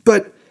honest,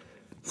 but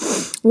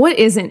What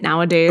isn't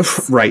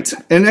nowadays? right.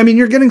 And I mean,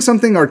 you're getting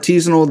something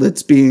artisanal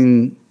that's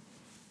being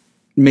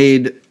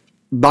made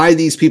by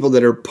these people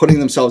that are putting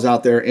themselves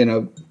out there in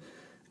a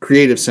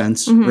creative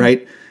sense,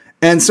 right?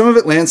 And some of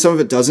it lands, some of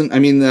it doesn't. I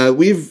mean,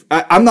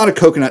 I'm not a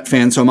coconut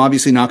fan, so I'm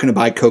obviously not going to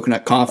buy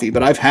coconut coffee,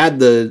 but I've had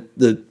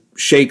the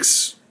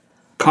Shakes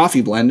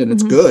coffee blend and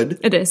it's good.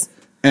 It is.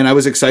 And I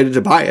was excited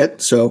to buy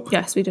it. So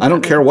Yes, we did I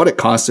don't have care what it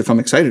costs if I'm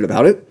excited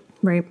about it.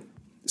 Right.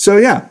 So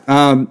yeah,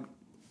 I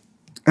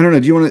don't know.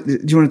 Do you want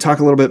to talk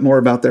a little bit more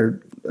about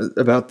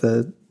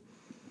the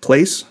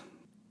place?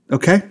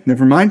 Okay,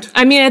 never mind.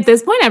 I mean, at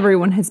this point,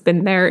 everyone has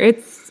been there.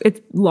 It's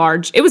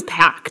large. It was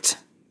packed.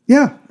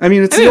 Yeah, I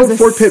mean, it's I mean, the it old was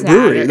a Fort Pitt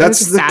Brewery. Saturday.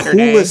 That's It was a the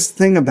Saturday. coolest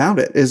thing about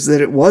it is that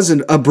it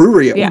wasn't a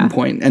brewery at Yeah. one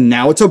point, and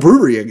now it's a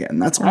brewery again.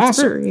 That's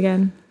awesome. Brewery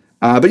again.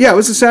 But yeah, it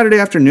was a Saturday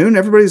afternoon.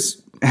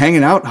 Everybody's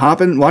hanging out,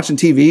 hopping, watching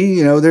TV.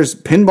 You know, there's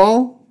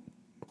pinball.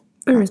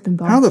 There is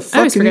pinball. How the I fuck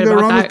always can you forget go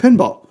about wrong that. with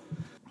pinball?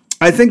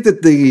 I think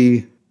that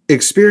the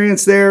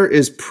experience there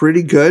is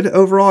pretty good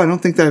overall. I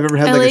don't think that I've ever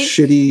had like a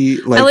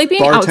shitty I like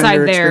being outside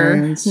bartender there.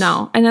 experience.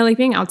 No, and I like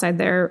being outside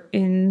there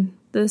in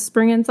the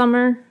spring and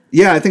summer.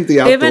 Yeah, I think the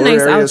They outdoor have a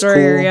nice area is outdoor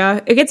cool.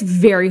 area. It gets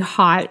very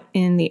hot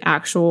in the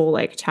actual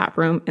like tap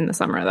room in the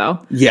summer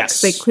though. Yes.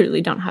 They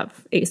clearly don't have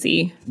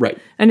AC. Right.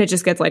 And it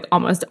just gets like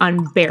almost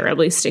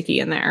unbearably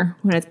sticky in there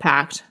when it's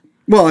packed.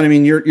 Well, and I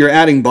mean, you're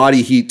adding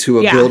body heat to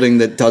a Yeah. building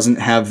that doesn't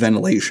have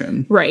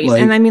ventilation. Right.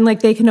 Like, And I mean, like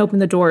they can open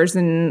the doors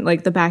and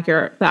like the back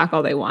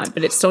all they want,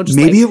 but it's still just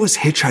maybe like, it was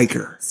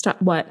Hitchhiker.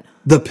 what?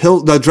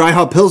 The Dry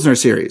Hop Pilsner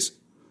series.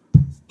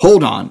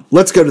 Hold on.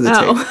 Let's go to the tape.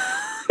 Oh,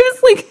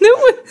 it's like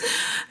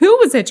who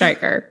was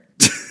Hitchhiker?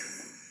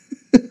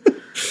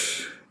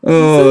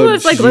 Oh,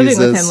 It's like living with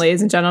Jesus. him,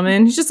 ladies and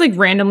gentlemen. He just like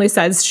randomly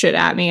says shit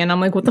at me, and I'm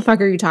like, "What the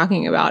fuck are you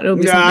talking about?" It'll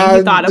be something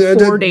he thought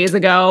of 4 days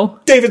ago.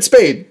 David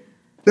Spade.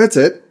 That's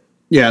it.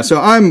 Yeah, so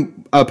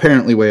I'm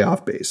apparently way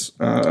off base.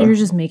 You're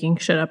just making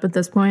shit up at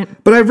this point.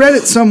 But I read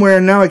it somewhere,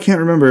 and now I can't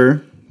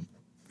remember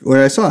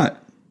where I saw it.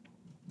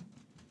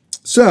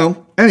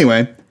 So,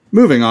 anyway,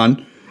 moving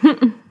on.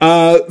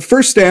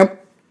 First stamp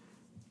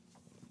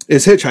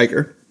is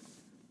Hitchhiker.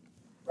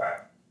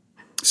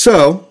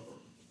 So,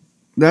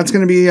 that's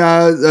going to be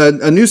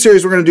a new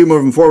series we're going to do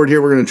moving forward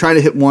here. We're going to try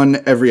to hit one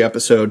every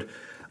episode.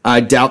 I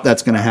doubt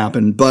that's going to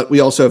happen, but we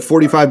also have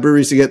 45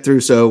 breweries to get through,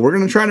 so we're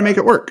going to try to make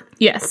it work.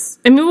 Yes,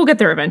 I mean we'll get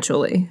there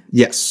eventually.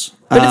 Yes.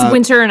 But it's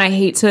winter, and I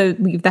hate to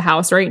leave the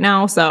house right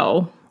now.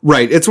 So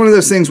Right. It's one of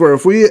those things where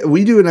if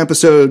we do an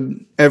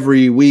episode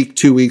every week,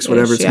 2 weeks,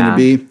 whatever it's going to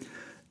be,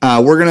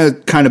 we're going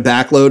to kind of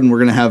backload and we're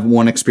going to have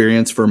one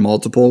experience for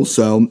multiple.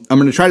 So I'm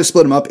going to try to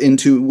split them up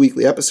into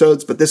weekly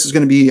episodes, but this is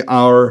going to be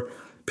our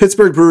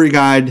Pittsburgh Brewery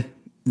Guide,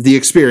 The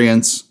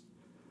Experience,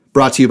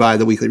 brought to you by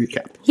the Weekly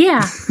Recap.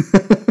 yeah,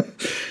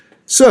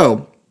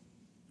 So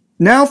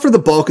now for the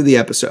bulk of the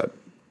episode.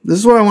 This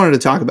is what I wanted to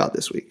talk about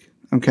this week.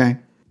 Okay.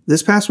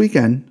 This past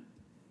weekend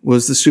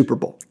was the Super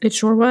Bowl it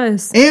sure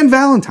was. and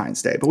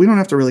Valentine's Day, but we don't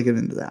have to really get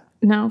into that.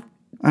 No,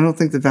 I don't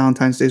think that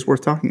Valentine's Day is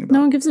worth talking about.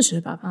 no one gives a shit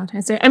about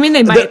Valentine's Day. I mean,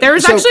 they might. There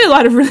was so- actually a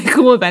lot of really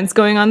cool events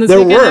going on this There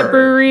weekend were. at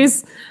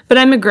breweries, but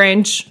I'm a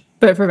Grinch.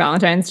 But for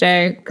Valentine's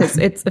Day, because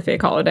it's a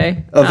fake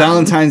holiday. A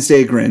Valentine's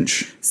Day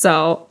Grinch.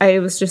 So I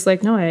was just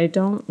like, no, I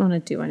don't want to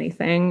do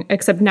anything.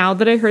 Except now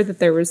that I heard that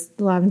there was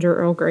lavender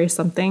Earl Grey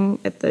something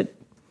at the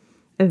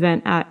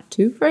event at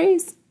Two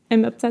Phrase,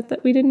 I'm upset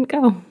that we didn't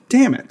go.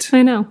 Damn it.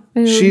 I know.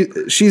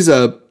 She's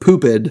a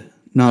poopid,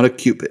 not a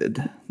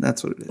cupid.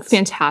 That's what it is.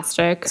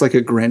 Fantastic. It's like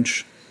a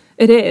Grinch.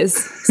 It is,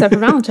 except for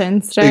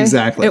Valentine's Day.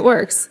 Exactly. It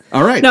works.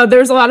 All right. No,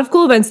 there's a lot of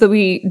cool events that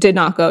we did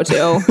not go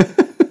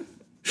to.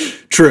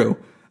 True.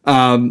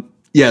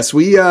 Yes,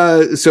 we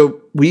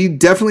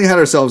definitely had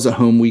ourselves a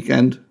home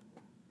weekend.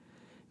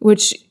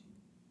 Which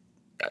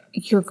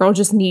your girl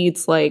just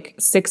needs like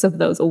 6 of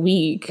those a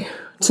week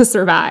to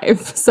survive.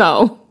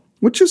 So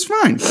Which is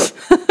fine.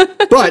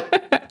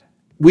 But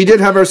we did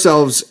have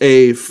ourselves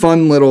a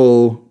fun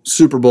little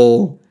Super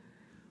Bowl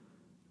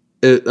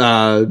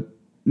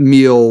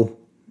meal.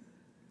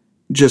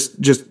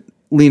 Just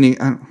leaning.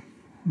 I don't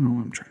know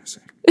what I'm trying to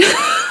say. it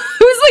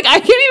was like, I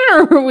can't even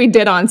remember what we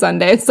did on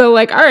Sunday. So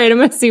like, all right, I'm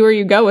going to see where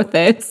you go with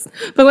this.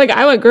 But like,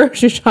 I went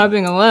grocery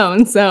shopping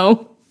alone.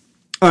 So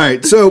All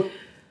right, so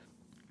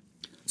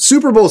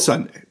Super Bowl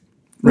Sunday,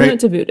 right? We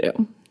went to Voodoo.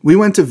 We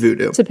went to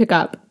Voodoo to pick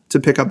up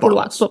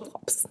Warlock bottles.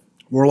 Flip-flops.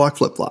 Warlock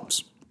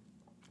flip-flops.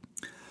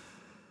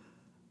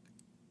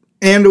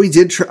 And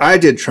I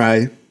did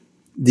try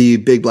the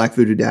Big Black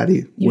Voodoo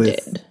Daddy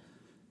with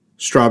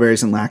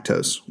strawberries and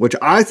lactose, which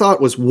I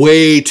thought was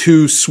way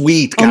too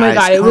sweet, guys. Oh my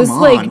God, it was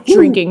like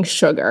drinking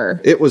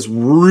sugar. It was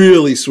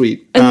really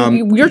sweet.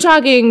 And you're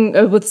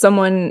talking with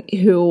someone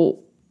who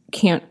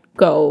can't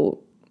go,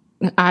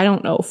 I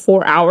don't know,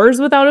 4 hours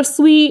without a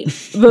sweet,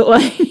 but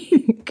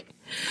like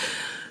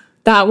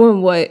that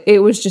one it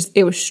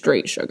was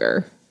straight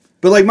sugar.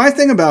 But like my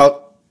thing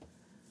about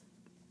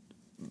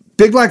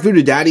Big Black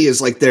Voodoo Daddy is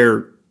like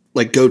their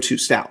like go-to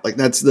stout. Like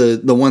that's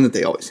the one that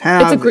they always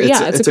have.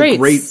 It's a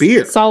great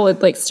beer.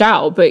 Solid like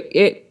stout, but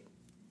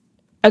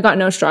I got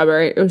no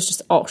strawberry. It was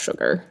just all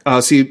sugar.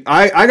 See,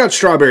 I got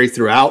strawberry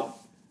throughout,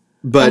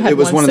 but it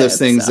was one of those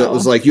things that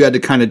was like you had to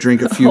kind of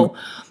drink a few.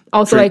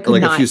 Also, I could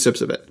like not a few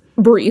sips of it.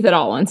 Breathe at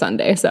all on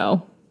Sunday.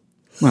 So,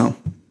 well,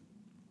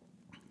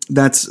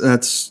 that's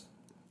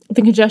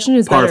the congestion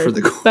is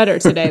better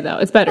today, though.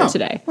 It's better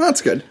today. Well,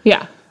 that's good.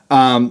 Yeah.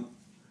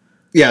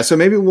 Yeah. So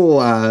maybe we'll.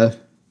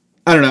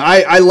 I don't know.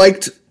 I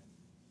liked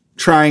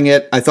trying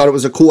it. I thought it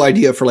was a cool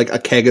idea for like a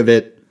keg of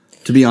it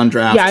to be on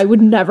draft. Yeah, I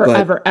would never,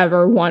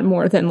 ever want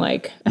more than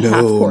like a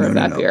half quart of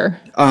that beer.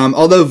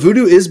 Although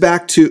Voodoo is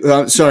back to,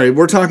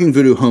 we're talking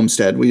Voodoo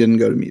Homestead. We didn't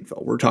go to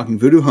Meadville. We're talking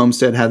Voodoo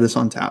Homestead had this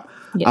on tap.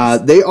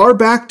 Yes. They are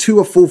back to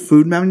a full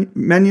food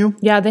menu.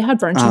 Yeah, they had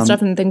brunch and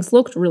stuff and things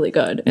looked really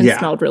good and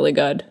smelled really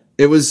good.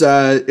 It was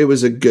a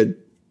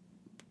good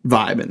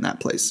vibe in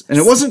that place. And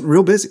it wasn't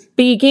real busy.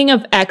 Speaking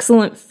of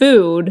excellent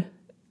food,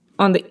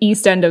 on the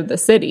east end of the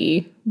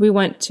city, we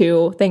went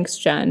to, thanks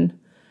Jen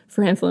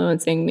for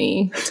influencing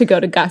me to go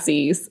to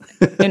Gussie's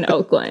in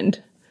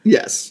Oakland.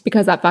 Yes.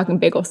 Because that fucking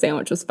bagel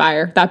sandwich was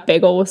fire. That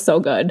bagel was so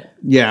good.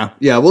 Yeah.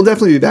 Yeah. We'll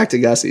definitely be back to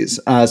Gussie's.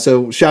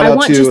 So shout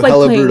out to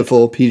Hello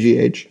Beautiful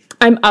PGH.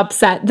 I'm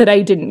upset that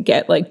I didn't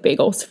get like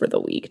bagels for the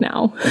week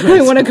now.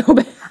 I want to go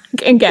back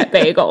and get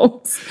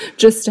bagels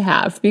just to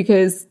have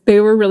because they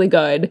were really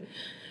good.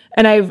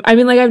 And I've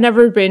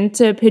never been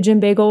to Pigeon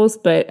Bagels,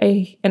 but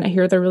I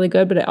hear they're really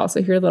good, but I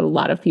also hear that a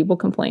lot of people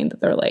complain that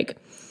they're like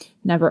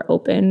never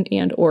open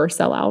and or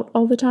sell out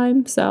all the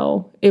time.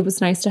 So it was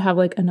nice to have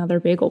like another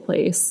bagel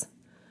place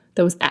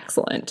that was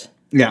excellent.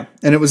 Yeah.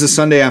 And it was a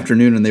Sunday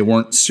afternoon and they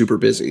weren't super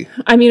busy.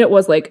 I mean, it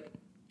was like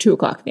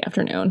 2:00 in the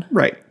afternoon.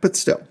 Right. But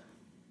still.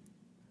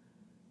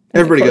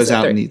 Everybody goes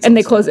out and eats. And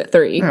they close at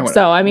 3.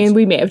 So, I mean,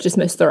 we may have just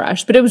missed the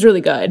rush, but it was really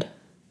good.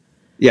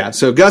 Yeah.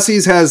 So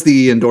Gussie's has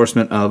the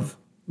endorsement of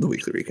the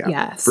weekly recap.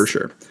 Yes. For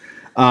sure.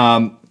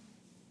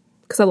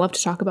 Because I love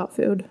to talk about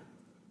food.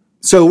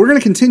 So we're going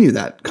to continue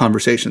that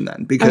conversation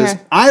then because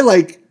I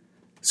like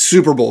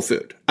Super Bowl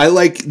food. I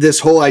like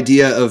this whole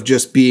idea of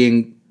just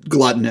being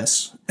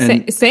gluttonous.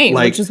 And same,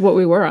 which is what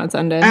we were on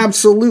Sunday.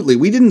 Absolutely.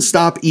 We didn't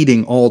stop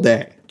eating all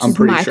day. I'm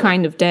pretty sure. My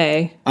kind of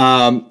day.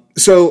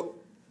 So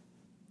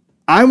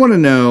I want to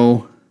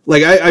know,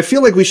 like, I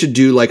feel like we should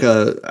do like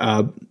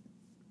a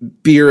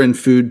beer and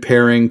food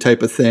pairing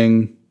type of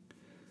thing.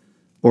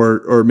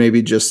 Or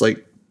maybe just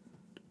like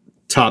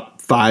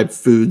top 5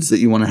 foods that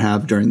you want to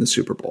have during the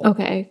Super Bowl.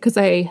 Okay, because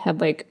I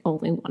had like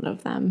only one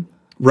of them.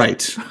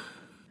 Right.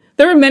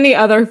 There were many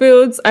other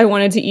foods I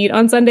wanted to eat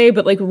on Sunday,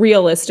 but like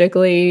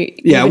realistically,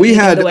 we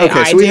had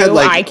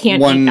I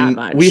can't eat that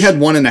much. We had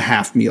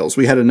 1.5 meals.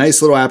 We had a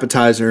nice little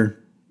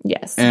appetizer.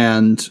 Yes.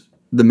 And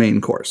the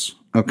main course.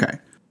 Okay.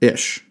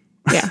 Ish.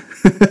 Yeah.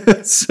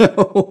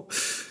 So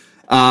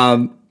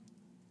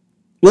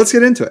let's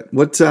get into it.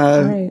 What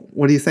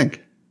do you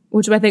think?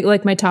 Which do I think,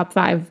 like, my top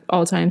 5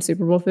 all-time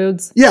Super Bowl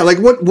foods? Yeah, like,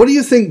 what do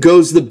you think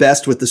goes the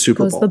best with the Super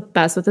Bowl? Goes the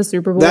best with the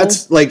Super Bowl?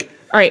 That's, like...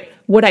 All right,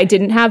 what I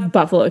didn't have,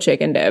 buffalo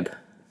chicken dip.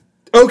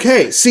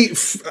 Okay, see,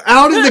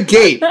 out of the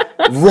gate,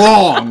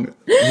 wrong.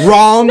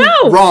 Wrong. No,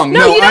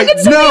 you're not going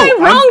to tell me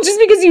I'm wrong just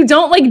because you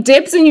don't like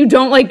dips and you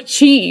don't like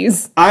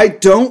cheese. I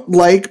don't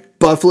like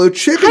buffalo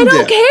chicken dip. I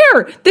don't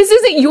care. This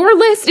isn't your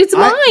list. It's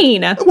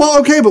mine. Well,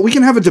 okay, but we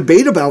can have a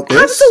debate about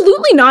this.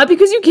 Absolutely not,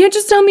 because you can't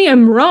just tell me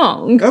I'm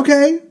wrong.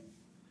 Okay.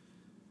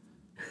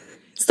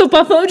 So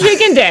buffalo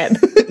chicken dip.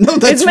 No,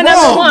 that's it's my wrong.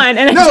 number 1,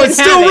 and no, it's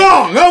still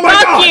wrong. Oh my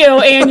God. Fuck you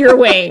and your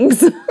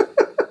wings.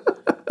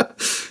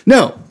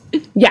 No.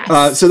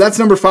 Yes. So that's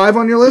number 5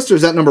 on your list, or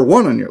is that number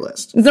 1 on your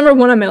list? It's number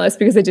 1 on my list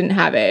because I didn't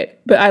have it.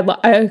 But I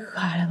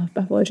love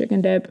buffalo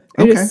chicken dip.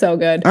 It is so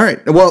good. All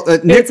right. Well,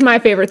 Nick, it's my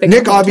favorite thing.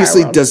 Nick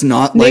obviously does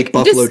not like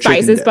buffalo chicken dip. Nick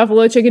despises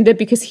buffalo chicken dip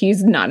because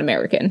he's not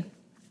American.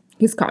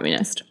 He's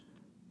communist.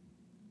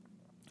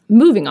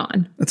 Moving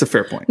on. That's a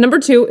fair point. Number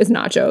 2 is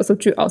nachos,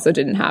 which we also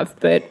didn't have,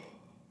 but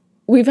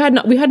we've had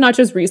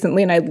nachos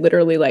recently, and I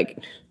literally, like,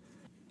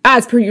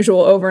 as per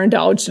usual,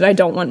 overindulged, and I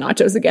don't want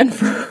nachos again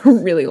for a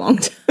really long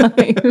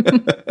time.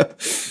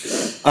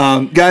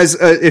 Guys,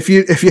 if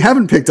you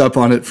haven't picked up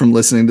on it from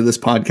listening to this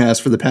podcast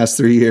for the past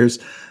 3 years,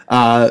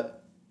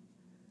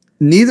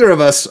 neither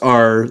of us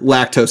are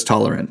lactose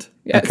tolerant.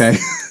 Yes. Okay.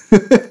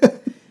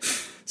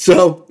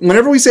 So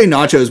whenever we say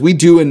nachos, we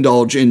do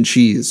indulge in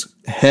cheese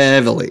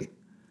heavily.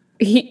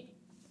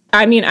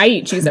 I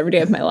eat cheese every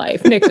day of my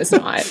life. Nick does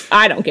not.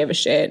 I don't give a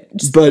shit.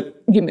 Just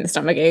but give me the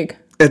stomach ache.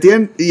 At the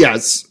end,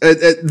 yes.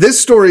 This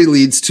story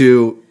leads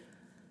to,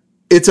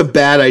 it's a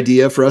bad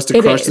idea for us to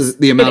crush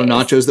the amount of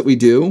nachos that we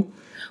do.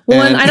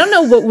 Well, and I don't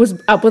know what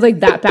was up with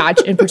like that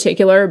batch in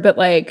particular, but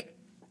like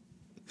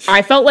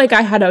I felt like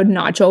I had a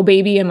nacho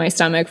baby in my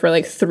stomach for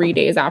like 3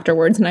 days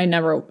afterwards, and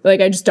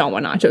I just don't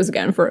want nachos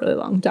again for a really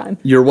long time.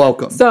 You're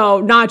welcome.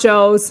 So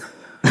nachos.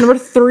 Number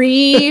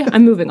 3,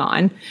 I'm moving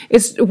on.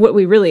 It's what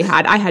we really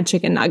had. I had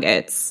chicken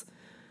nuggets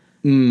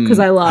because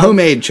I love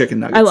homemade chicken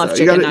nuggets. I love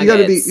chicken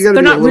nuggets.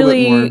 They're not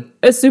really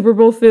a Super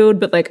Bowl food,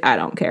 but like I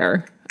don't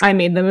care. I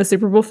made them a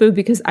Super Bowl food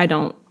because I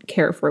don't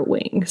care for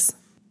wings.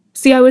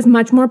 See, I was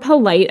much more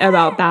polite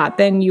about that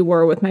than you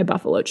were with my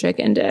buffalo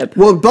chicken dip.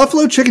 Well,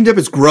 buffalo chicken dip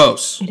is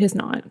gross. It is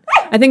not.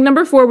 I think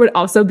number 4 would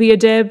also be a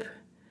dip.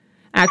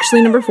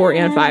 Actually, number 4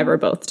 and 5 are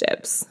both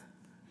dips.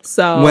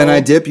 So when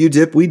I dip, you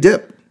dip, we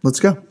dip. Let's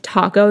go.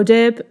 Taco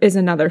dip is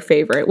another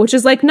favorite, which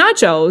is like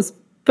nachos,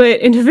 but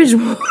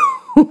individual.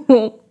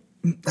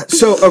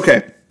 So,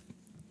 okay.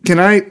 Can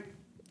I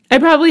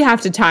probably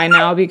have to tie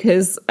now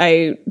because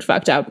I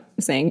fucked up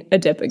saying a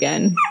dip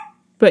again.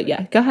 But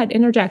yeah, go ahead.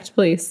 Interject,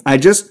 please.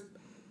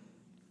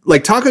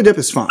 Taco dip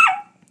is fine.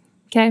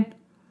 Okay.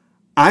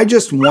 I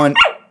just want...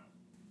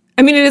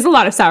 it is a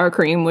lot of sour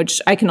cream,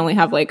 which I can only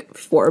have like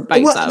 4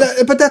 bites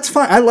of. But that's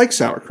fine. I like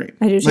sour cream.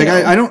 I do too. Like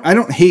I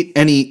don't hate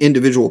any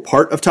individual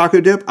part of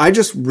taco dip. I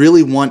just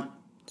really want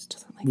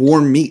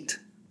warm meat.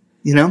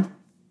 You know?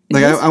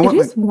 Like I want. It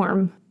is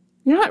warm.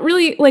 You're not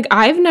really like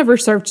I've never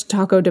served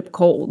taco dip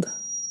cold.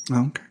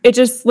 Okay. It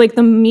just like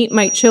the meat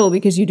might chill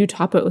because you do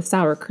top it with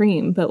sour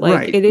cream, but like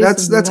right. It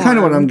is. That's kind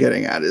of what I'm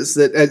getting at. Is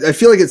that I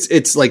feel like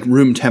it's like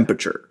room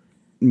temperature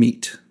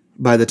meat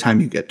by the time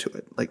you get to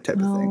it, like type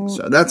of thing.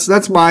 So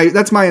that's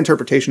my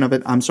interpretation of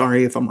it. I'm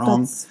sorry if I'm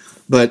wrong,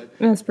 but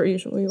that's per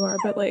usual you are.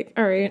 But like,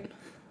 all right.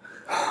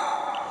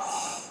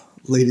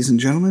 Ladies and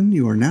gentlemen,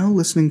 you are now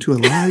listening to a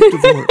live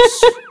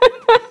divorce.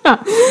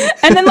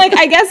 And then like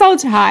I guess I'll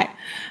try.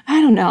 I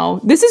don't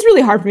know. This is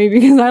really hard for me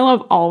because I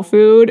love all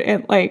food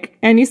and like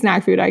any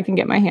snack food I can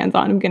get my hands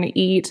on, I'm gonna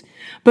eat.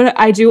 But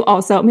I do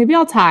also maybe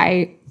I'll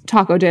tie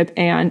taco dip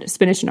and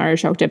spinach and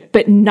artichoke dip,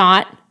 but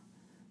not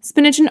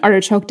spinach and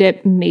artichoke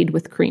dip made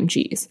with cream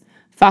cheese.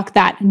 Fuck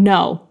that.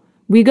 No.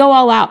 We go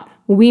all out.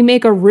 We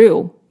make a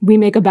roux. We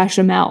make a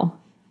bechamel.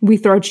 We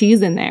throw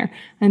cheese in there.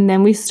 And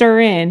then we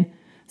stir in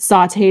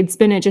sauteed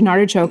spinach and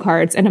artichoke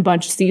hearts and a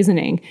bunch of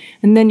seasoning.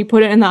 And then you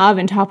put it in the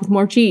oven, top with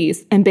more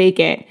cheese, and bake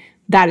it.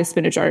 That is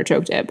spinach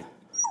artichoke dip.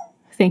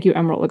 Thank you,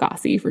 Emerald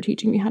Lagasse, for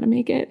teaching me how to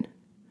make it.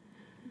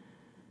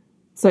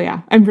 So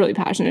yeah, I'm really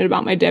passionate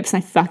about my dips.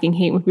 And I fucking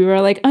hate when people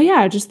are like, oh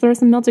yeah, just throw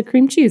some melted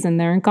cream cheese in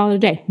there and call it a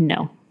day.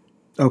 No.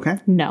 Okay.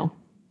 No.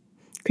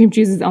 Cream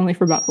cheese is only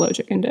for buffalo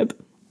chicken dip.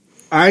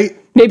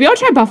 Maybe I'll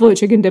try buffalo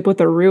chicken dip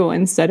with a roux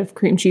instead of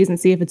cream cheese and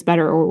see if it's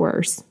better or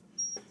worse.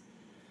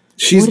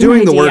 She's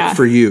doing the work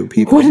for you,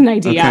 people. What an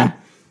idea. Okay.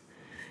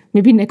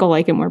 Maybe Nick will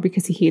like it more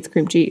because he hates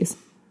cream cheese.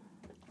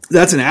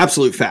 That's an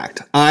absolute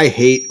fact. I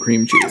hate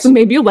cream cheese. So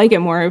maybe you'll like it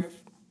more if...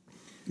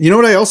 You know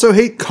what I also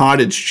hate?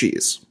 Cottage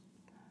cheese.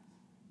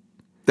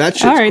 That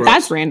shit's all right, gross.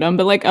 that's random,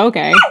 but like,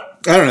 okay.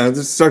 I don't know.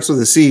 This starts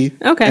with a C.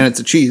 Okay. And it's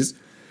a cheese.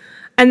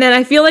 And then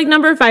I feel like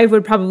number 5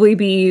 would probably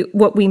be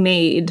what we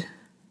made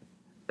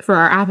for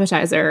our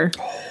appetizer,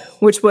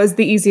 which was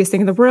the easiest thing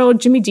in the world,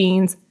 Jimmy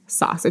Dean's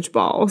sausage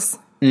balls.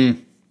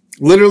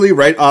 Literally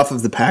right off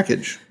of the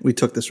package, we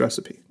took this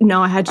recipe.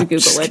 No, I had to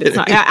Google it. It's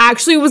not, I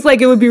actually was like,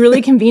 it would be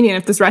really convenient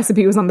if this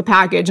recipe was on the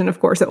package, and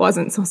of course it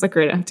wasn't. So I was like,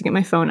 great, I have to get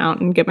my phone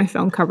out and get my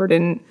phone covered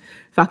in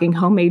fucking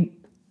homemade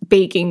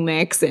baking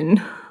mix.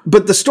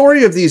 But the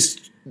story of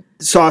these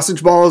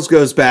sausage balls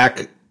goes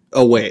back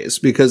a ways,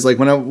 because like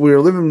when we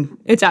were living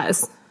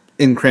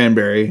in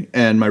Cranberry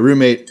and my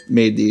roommate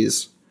made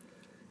these,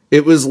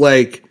 it was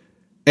like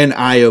an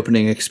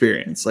eye-opening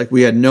experience. Like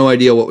we had no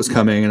idea what was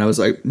coming, and I was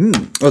like,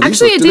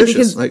 actually it did,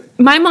 because like,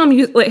 my mom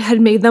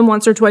had made them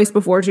once or twice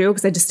before too,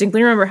 because I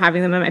distinctly remember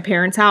having them at my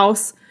parents'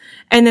 house.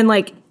 And then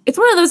like it's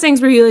one of those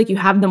things where you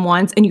have them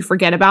once and you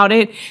forget about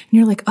it, and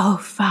you're like, oh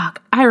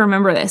fuck, I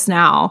remember this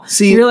now.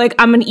 See, you're like,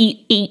 I'm gonna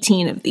eat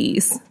 18 of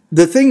these.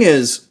 The thing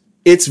is,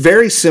 it's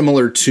very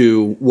similar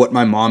to what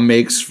my mom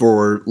makes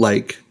for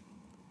like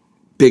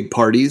big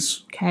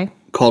parties. Okay.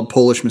 Called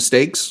Polish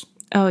mistakes.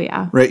 Oh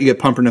yeah. Right? You get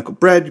pumpernickel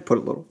bread, you put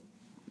a little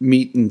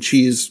meat and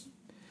cheese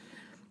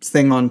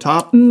thing on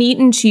top. Meat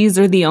and cheese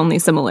are the only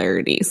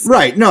similarities.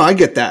 Right. No, I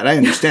get that. I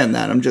understand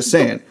that. I'm just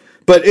saying.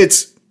 But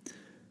it's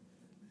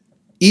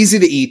easy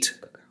to eat.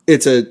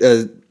 It's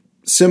a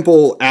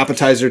simple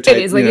appetizer type.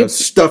 It is, like,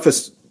 stuff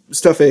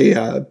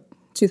a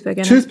toothpick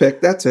in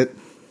it. That's it.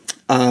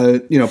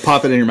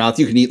 Pop it in your mouth.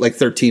 You can eat like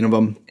 13 of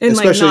them. And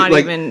especially not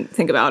even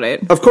think about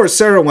it. Of course,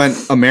 Sarah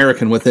went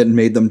American with it and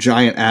made them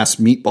giant ass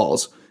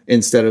meatballs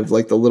instead of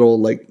like the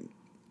little like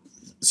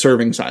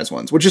serving size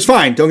ones, which is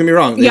fine. Don't get me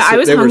wrong. I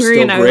was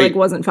hungry and I like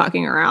wasn't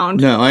fucking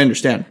around. No, I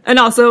understand. And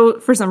also,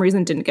 for some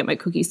reason, didn't get my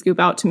cookie scoop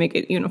out to make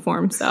it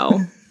uniform, so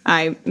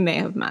I may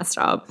have messed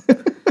up.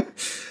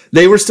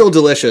 They were still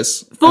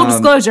delicious. Full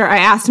disclosure, I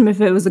asked him if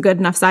it was a good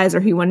enough size or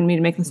he wanted me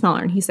to make them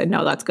smaller, and he said,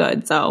 no, that's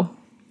good, so.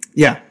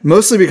 Yeah,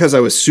 mostly because I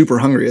was super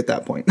hungry at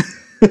that point.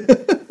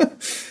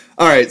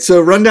 All right, so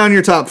run down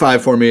your top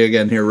 5 for me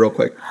again here real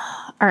quick.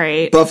 All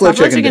right. Buffalo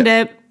chicken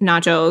dip,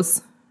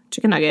 nachos,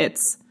 chicken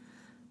nuggets,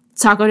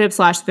 taco dip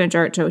 / spinach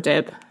artichoke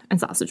dip, and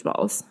sausage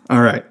balls.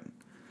 All right.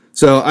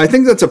 So I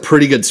think that's a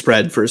pretty good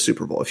spread for a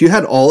Super Bowl. If you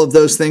had all of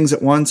those things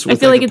at once with I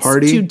feel like it's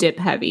party, too dip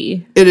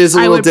heavy. It is a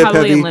little dip heavy. I would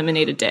probably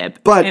eliminate a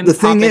dip. But and the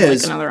thing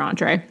is, like another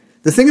entree.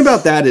 The thing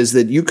about that is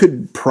that you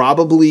could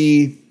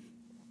probably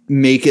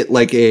make it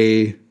like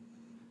a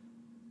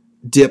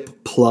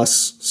dip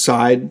plus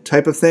side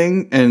type of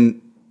thing and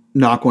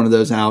knock one of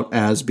those out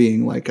as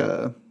being like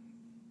a...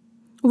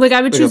 Like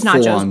I would choose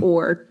nachos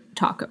or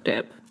taco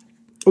dip.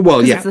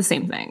 Well, yeah. It's the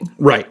same thing.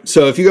 Right.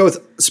 So if you go with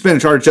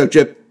spinach artichoke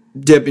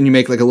dip and you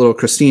make like a little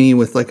crostini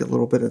with like a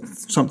little bit of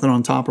something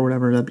on top or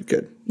whatever, that'd be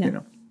good. Yeah. You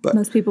know, but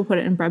most people put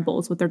it in bread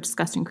bowls with their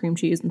disgusting cream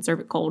cheese and serve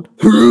it cold.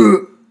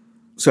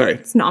 Sorry.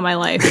 It's not my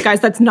life. Guys,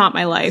 that's not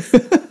my life.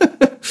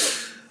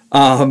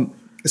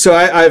 So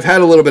I've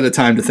had a little bit of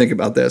time to think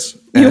about this.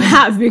 You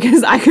have,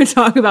 because I could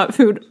talk about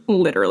food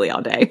literally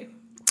all day.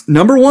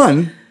 Number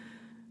 1,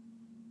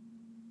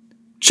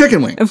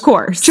 chicken wings. Of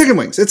course. Chicken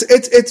wings. It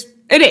is.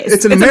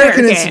 It's an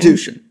American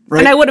institution, right?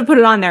 And I would have put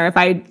it on there if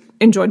I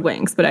enjoyed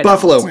wings, but I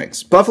Buffalo don't.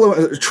 wings.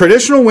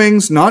 Traditional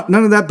wings, none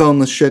of that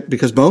boneless shit,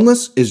 because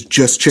boneless is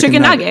just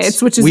chicken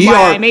nuggets, which is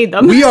why I made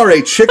them. We are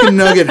a chicken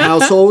nugget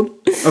household.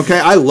 Okay,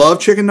 I love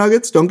chicken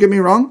nuggets, don't get me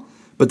wrong,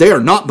 but they are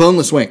not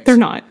boneless wings. They're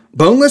not.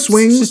 Boneless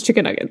wings it's just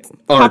chicken nuggets.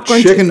 are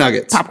chicken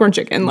nuggets. Popcorn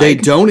chicken. They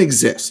don't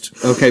exist.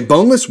 Okay,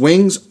 boneless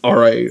wings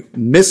are a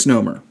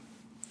misnomer.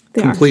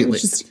 They completely.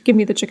 Just give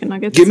me the chicken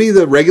nuggets. Give me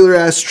the regular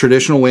ass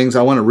traditional wings.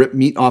 I want to rip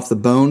meat off the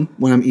bone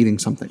when I'm eating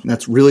something.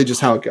 That's really just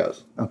how it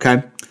goes.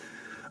 Okay.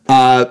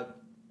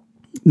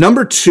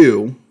 Number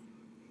 2,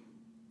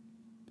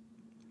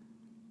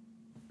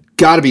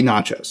 gotta be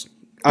nachos.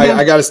 Yeah.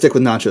 I gotta stick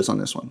with nachos on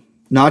this one.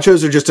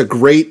 Nachos are just a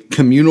great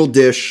communal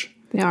dish.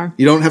 They are.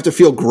 You don't have to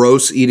feel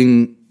gross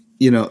eating,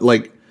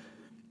 like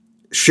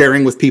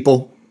sharing with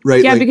people,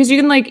 right? Yeah, like, because you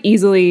can like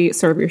easily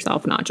serve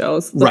yourself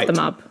nachos, lift them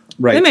up.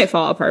 Right. They may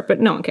fall apart,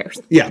 but no one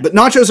cares. Yeah, but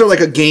nachos are like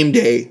a game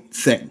day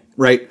thing,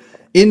 right?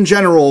 In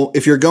general,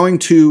 if you're going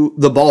to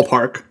the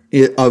ballpark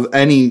of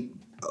any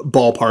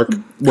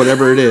ballpark,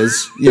 whatever it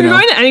is, you're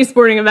going to any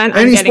sporting event.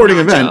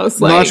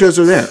 Nachos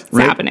are there. It's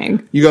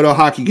happening. You go to a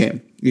hockey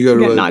game. You go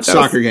to a nachos.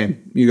 soccer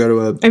game. You go to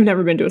a... I've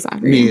never been to a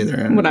soccer game. Me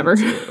either. Whatever.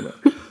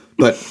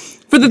 But...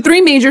 For the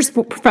 3 major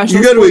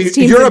professional you go sports to a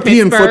teams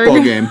European in Pittsburgh,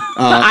 football game.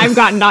 I've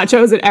got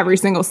nachos at every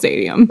single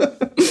stadium.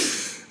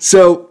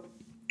 So,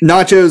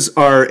 nachos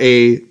are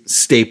a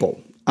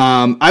staple.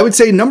 I would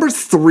say number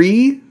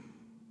 3,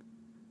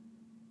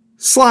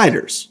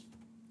 sliders.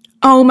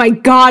 Oh my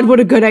God, what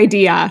a good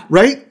idea.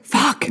 Right?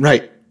 Fuck.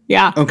 Right.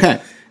 Yeah. Okay.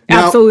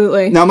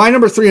 Absolutely. Now, my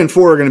number 3 and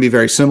 4 are going to be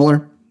very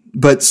similar,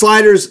 but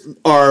sliders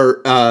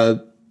are...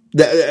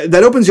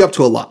 that opens you up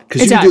to a lot,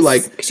 because you could do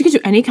like... Because you could do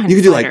any kind of slider.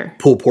 You slider. could do like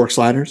pulled pork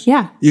sliders.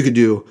 Yeah. You could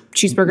do...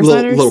 cheeseburger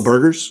sliders. Little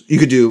burgers. You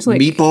could do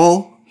like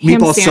meatball ham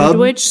sub.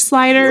 sandwich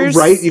sliders.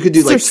 Right? You could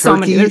do like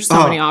turkey. There's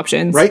so many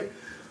options. Right?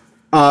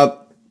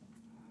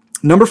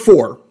 Number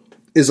 4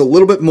 is a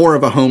little bit more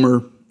of a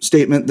homer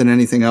statement than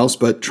anything else,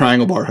 but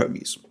triangle bar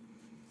hoagies.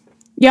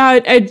 Yeah,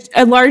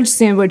 a large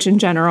sandwich in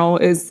general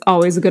is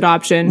always a good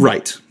option.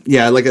 Right.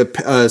 Yeah, like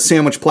a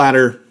sandwich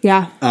platter.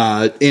 Yeah.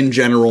 In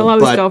general. I'll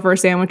always go for a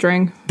sandwich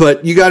ring.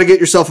 But you got to get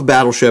yourself a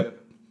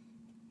battleship.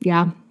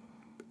 Yeah.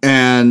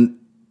 And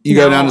you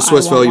go down to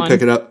Swissville, you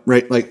pick it up,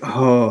 right? Like,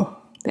 oh.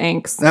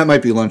 Thanks. That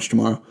might be lunch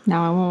tomorrow.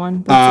 Now I want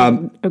one. That's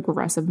an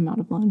aggressive amount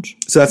of lunch.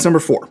 So that's number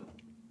 4.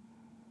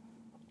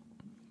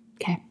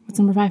 Okay. What's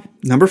number 5?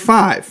 Number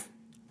 5.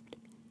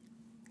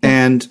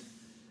 And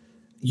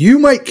you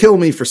might kill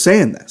me for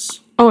saying this.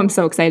 Oh, I'm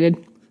so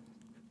excited.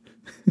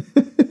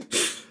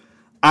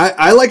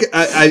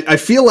 I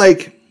feel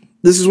like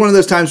this is one of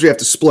those times where you have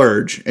to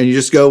splurge and you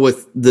just go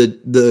with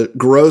the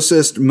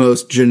grossest,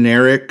 most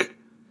generic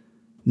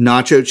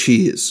nacho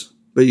cheese,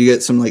 but you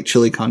get some like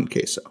chili con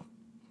queso.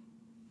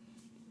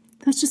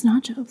 That's just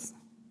nachos.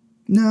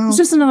 No. It's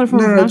just another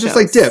form of nachos. Just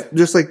like dip.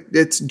 Just like,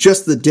 it's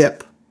just the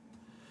dip,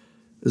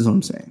 is what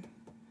I'm saying.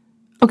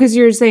 Oh, because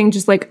you're saying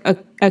just like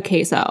a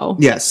queso.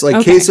 Yes,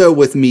 like queso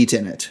with meat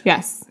in it.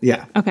 Yes.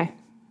 Yeah. Okay.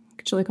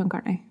 Chili con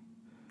carne.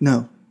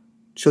 No.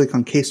 Chili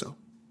con queso.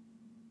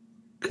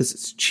 Because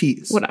it's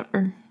cheese.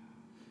 Whatever.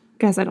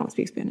 Guys, I don't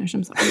speak Spanish.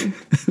 I'm sorry.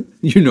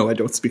 You know I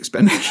don't speak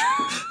Spanish.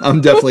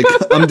 I'm definitely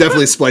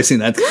splicing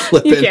that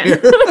clip in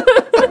here.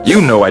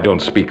 You know I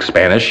don't speak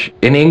Spanish.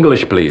 In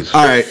English, please.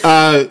 All right.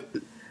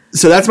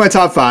 So that's my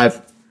top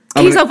 5.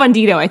 Queso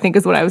fundido, I think,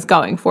 is what I was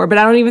going for, but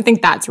I don't even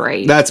think that's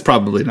right. That's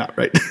probably not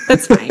right.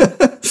 That's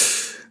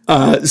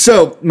fine.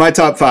 So my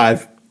top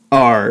 5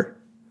 are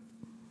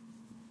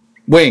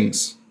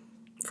wings,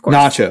 Of course.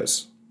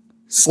 nachos,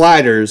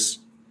 sliders,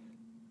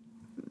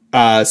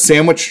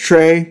 sandwich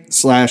tray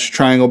 /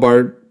 triangle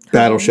bar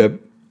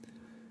battleship,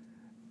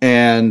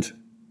 and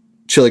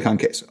chili con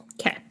queso.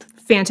 Okay.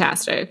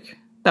 Fantastic.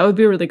 That would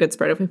be a really good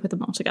spread if we put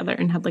them all together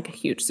and had like a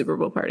huge Super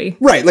Bowl party.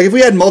 Right, like if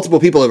we had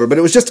multiple people over, but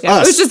it was just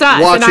us. It was just us,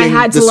 watching and I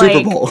had the to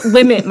Super Bowl.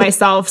 limit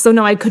myself. So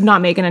no, I could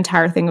not make an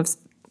entire thing of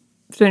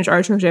spinach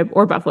artichoke dip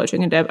or buffalo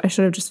chicken dip. I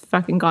should have just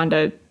fucking gone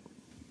to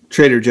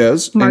Trader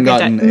Joe's and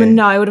gotten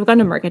No, I would have gone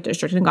to Market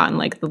District and gotten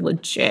like the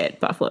legit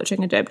buffalo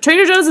chicken dip.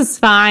 Trader Joe's is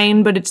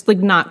fine, but it's like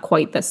not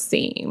quite the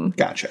same.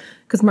 Gotcha.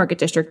 Because Market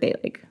District, they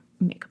like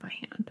make by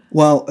hand.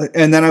 Well,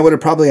 and then I would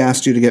have probably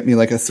asked you to get me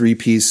like a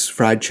 3-piece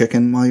fried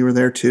chicken while you were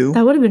there too.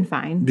 That would have been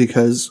fine.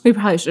 Because We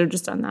probably should have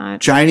just done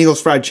that. Giant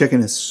Eagle's fried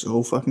chicken is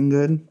so fucking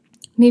good.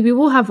 Maybe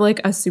we'll have like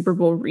a Super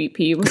Bowl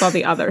repeat with all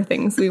the other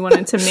things we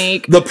wanted to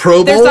make. The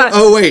Pro Bowl?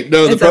 Oh, wait.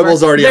 No, the Pro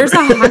Bowl's already There's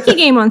over. a hockey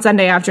game on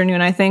Sunday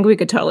afternoon. I think we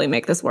could totally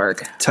make this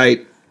work.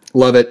 Tight.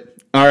 Love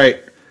it. All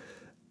right.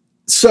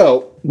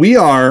 So we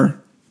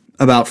are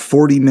about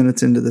 40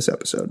 minutes into this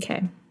episode.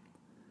 Okay.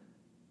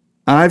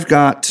 I've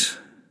got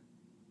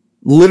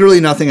literally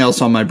nothing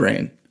else on my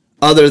brain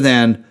other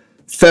than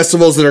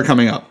festivals that are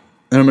coming up.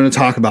 And I'm going to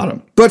talk about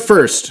them. But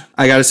first,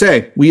 I got to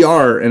say, we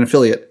are an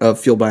affiliate of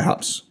Fueled by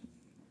Hops.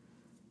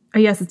 Oh,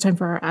 yes, it's time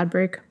for our ad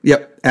break.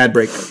 Yep, ad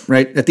break,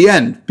 right at the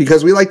end,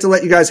 because we like to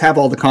let you guys have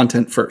all the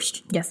content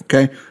first. Yes.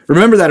 Okay?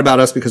 Remember that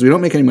about us, because we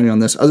don't make any money on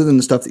this other than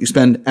the stuff that you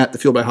spend at the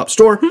Fueled by Hops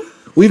store.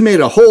 We've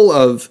made a whole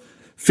of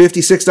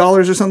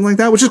 $56 or something like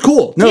that, which is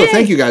cool. No, Yay.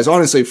 Thank you guys,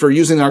 honestly, for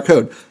using our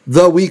code,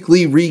 The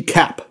Weekly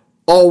Recap.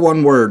 All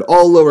one word,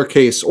 all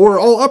lowercase, or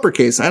all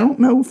uppercase. I don't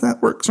know if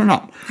that works or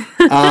not.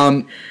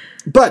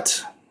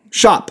 But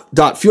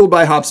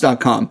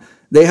shop.fueledbyhops.com.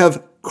 They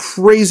have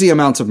crazy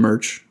amounts of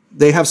merch.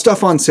 They have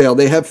stuff on sale.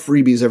 They have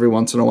freebies every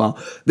once in a while.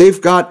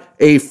 They've got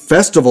a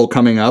festival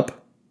coming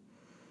up.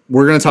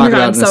 We're going to talk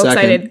about it in a second. I'm so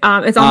excited.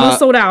 It's almost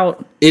sold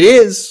out. It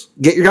is.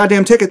 Get your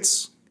goddamn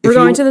tickets. We're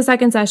going to the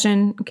second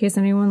session in case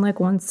anyone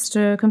like wants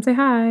to come say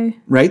hi.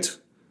 Right?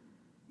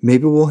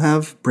 Maybe we'll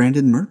have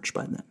branded merch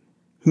by then.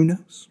 Who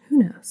knows? Who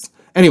knows?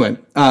 Anyway,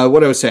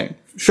 what I was saying.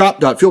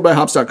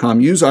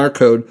 Shop.fueledbyhops.com. Use our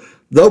code,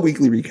 The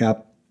Weekly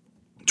Recap.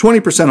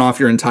 20% off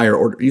your entire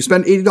order. You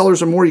spend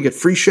 $80 or more, you get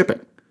free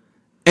shipping.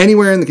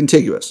 Anywhere in the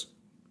contiguous.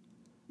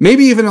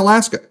 Maybe even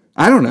Alaska.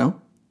 I don't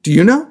know. Do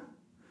you know?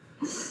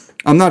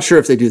 I'm not sure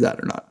if they do that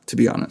or not, to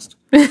be honest.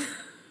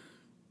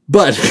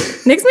 But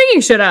Nick's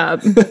making shit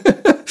up.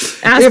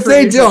 if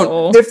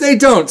they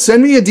don't,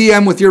 send me a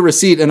DM with your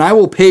receipt and I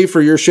will pay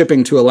for your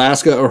shipping to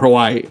Alaska or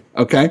Hawaii.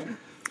 Okay?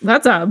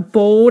 That's a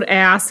bold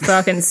ass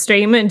fucking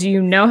statement. Do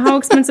you know how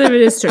expensive it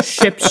is to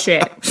ship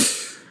shit?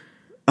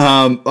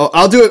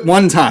 I'll do it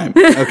one time.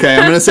 Okay,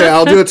 I'm going to say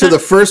I'll do it to the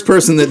first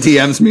person that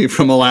DMs me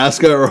from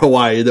Alaska or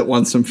Hawaii that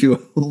wants some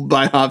Fueled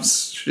by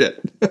Hops shit.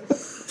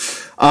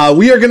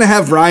 We are going to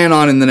have Ryan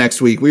on in the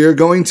next week. We're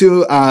going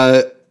to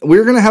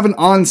have an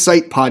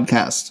on-site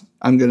podcast.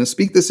 I'm going to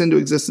speak this into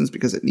existence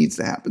because it needs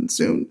to happen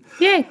soon.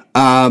 Yay.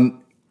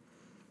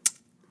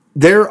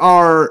 There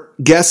are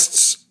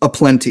guests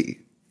aplenty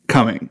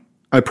coming.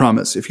 I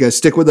promise. If you guys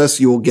stick with us,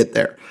 you will get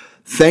there.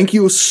 Thank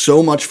you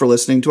so much for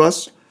listening to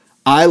us.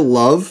 I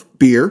love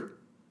beer.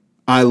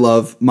 I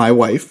love my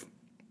wife.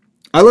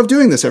 I love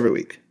doing this every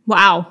week.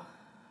 Wow.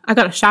 I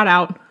got a shout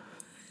out.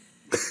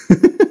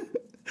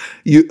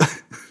 You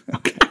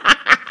okay?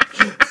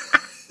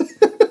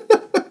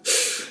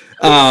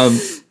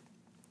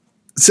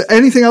 So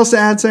anything else to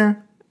add,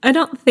 Sarah? I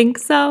don't think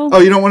so. Oh,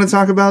 you don't want to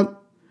talk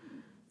about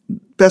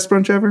best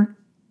brunch ever?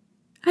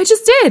 I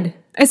just did.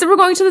 I said we're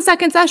going to the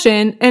second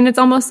session and it's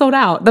almost sold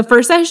out. The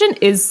first session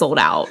is sold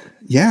out.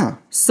 Yeah.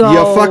 So you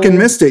fucking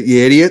missed it,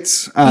 you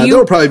idiots.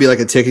 There'll probably be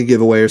like a ticket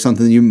giveaway or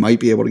something that you might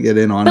be able to get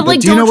in on. But like,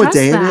 do you know don't what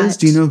day trust it is? that.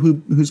 Do you know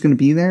who's going to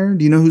be there?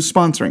 Do you know who's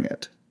sponsoring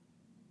it?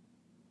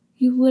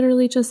 You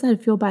literally just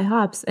said Fueled by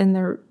Hops and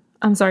they're,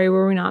 I'm sorry,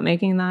 were we not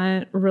making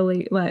that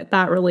really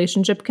that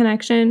relationship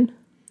connection?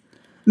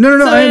 No,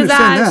 So I is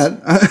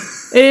understand that.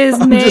 It is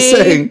I'm just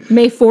saying.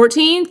 May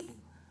 14th?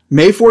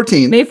 May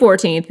 14th. May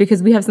 14th,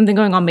 because we have something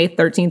going on May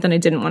 13th and I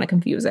didn't want to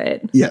confuse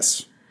it.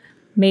 Yes.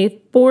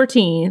 May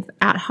 14th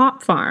at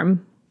Hop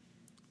Farm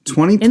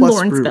 20 in plus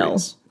Lawrenceville.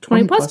 breweries.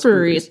 20 plus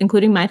breweries,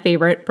 including my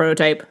favorite,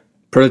 Prototype.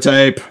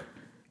 Prototype. Do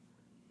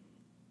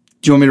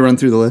you want me to run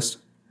through the list?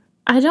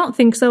 I don't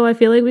think so. I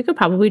feel like we could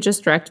probably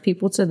just direct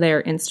people to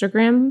their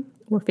Instagram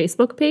or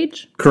Facebook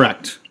page.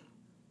 Correct.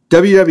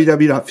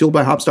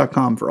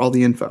 www.fueledbyhops.com for all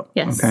the info.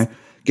 Yes. Okay.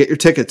 Get your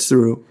tickets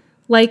through.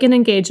 Like and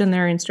engage in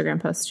their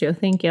Instagram posts too.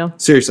 Thank you.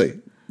 Seriously.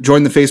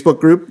 Join the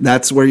Facebook group.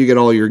 That's where you get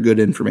all your good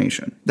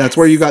information. That's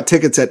where you got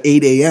tickets at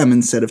 8 a.m.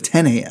 instead of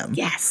 10 a.m.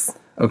 Yes.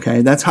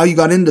 Okay. That's how you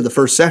got into the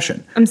first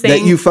session. I'm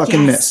saying that you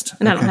fucking yes. missed.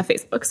 And I don't have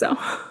Facebook, so.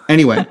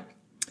 Anyway.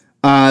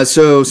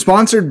 So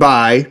sponsored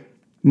by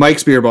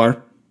Mike's Beer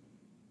Bar.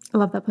 I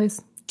love that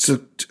place.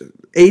 So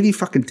 80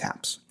 fucking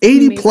taps.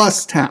 80 Amazing.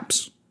 plus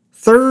taps.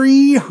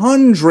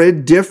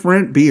 300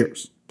 different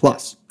beers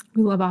plus.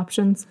 We love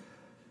options.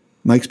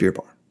 Mike's Beer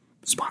Bar.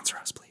 Sponsor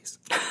us, please.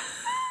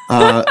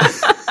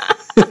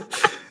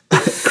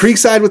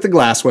 Creekside with the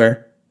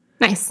glassware.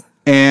 Nice.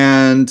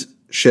 And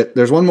shit,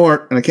 there's one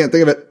more, and I can't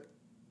think of it.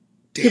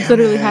 He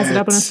literally has it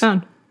up on his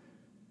phone.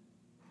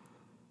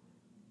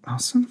 Oh,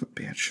 son of a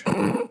bitch.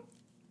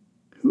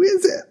 Who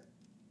is it?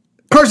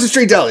 Carson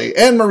Street Deli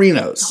and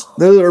Marino's.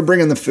 Those are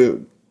bringing the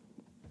food.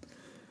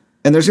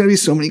 And there's going to be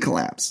so many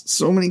collabs.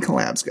 So many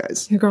collabs,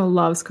 guys. Your girl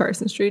loves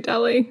Carson Street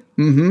Deli.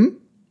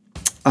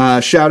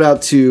 Shout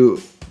out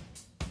to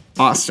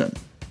Austin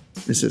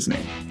is his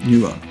name.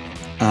 New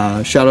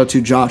owner. Shout out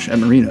to Josh at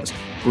Marino's.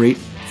 Great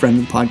friend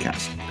of the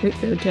podcast. Great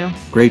food, too.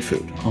 Great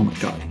food. Oh, my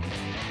God.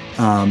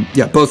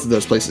 Yeah, both of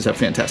those places have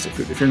fantastic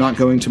food. If you're not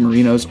going to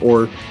Marino's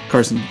or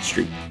Carson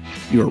Street,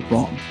 you're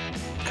wrong.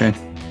 Okay?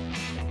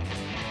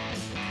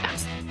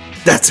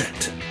 That's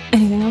it.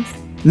 Anything else?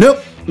 Nope.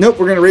 We're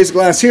going to raise a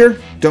glass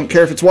here. Don't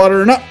care if it's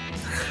water or not.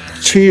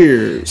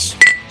 Cheers.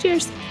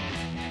 Cheers.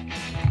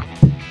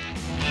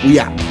 We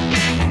out.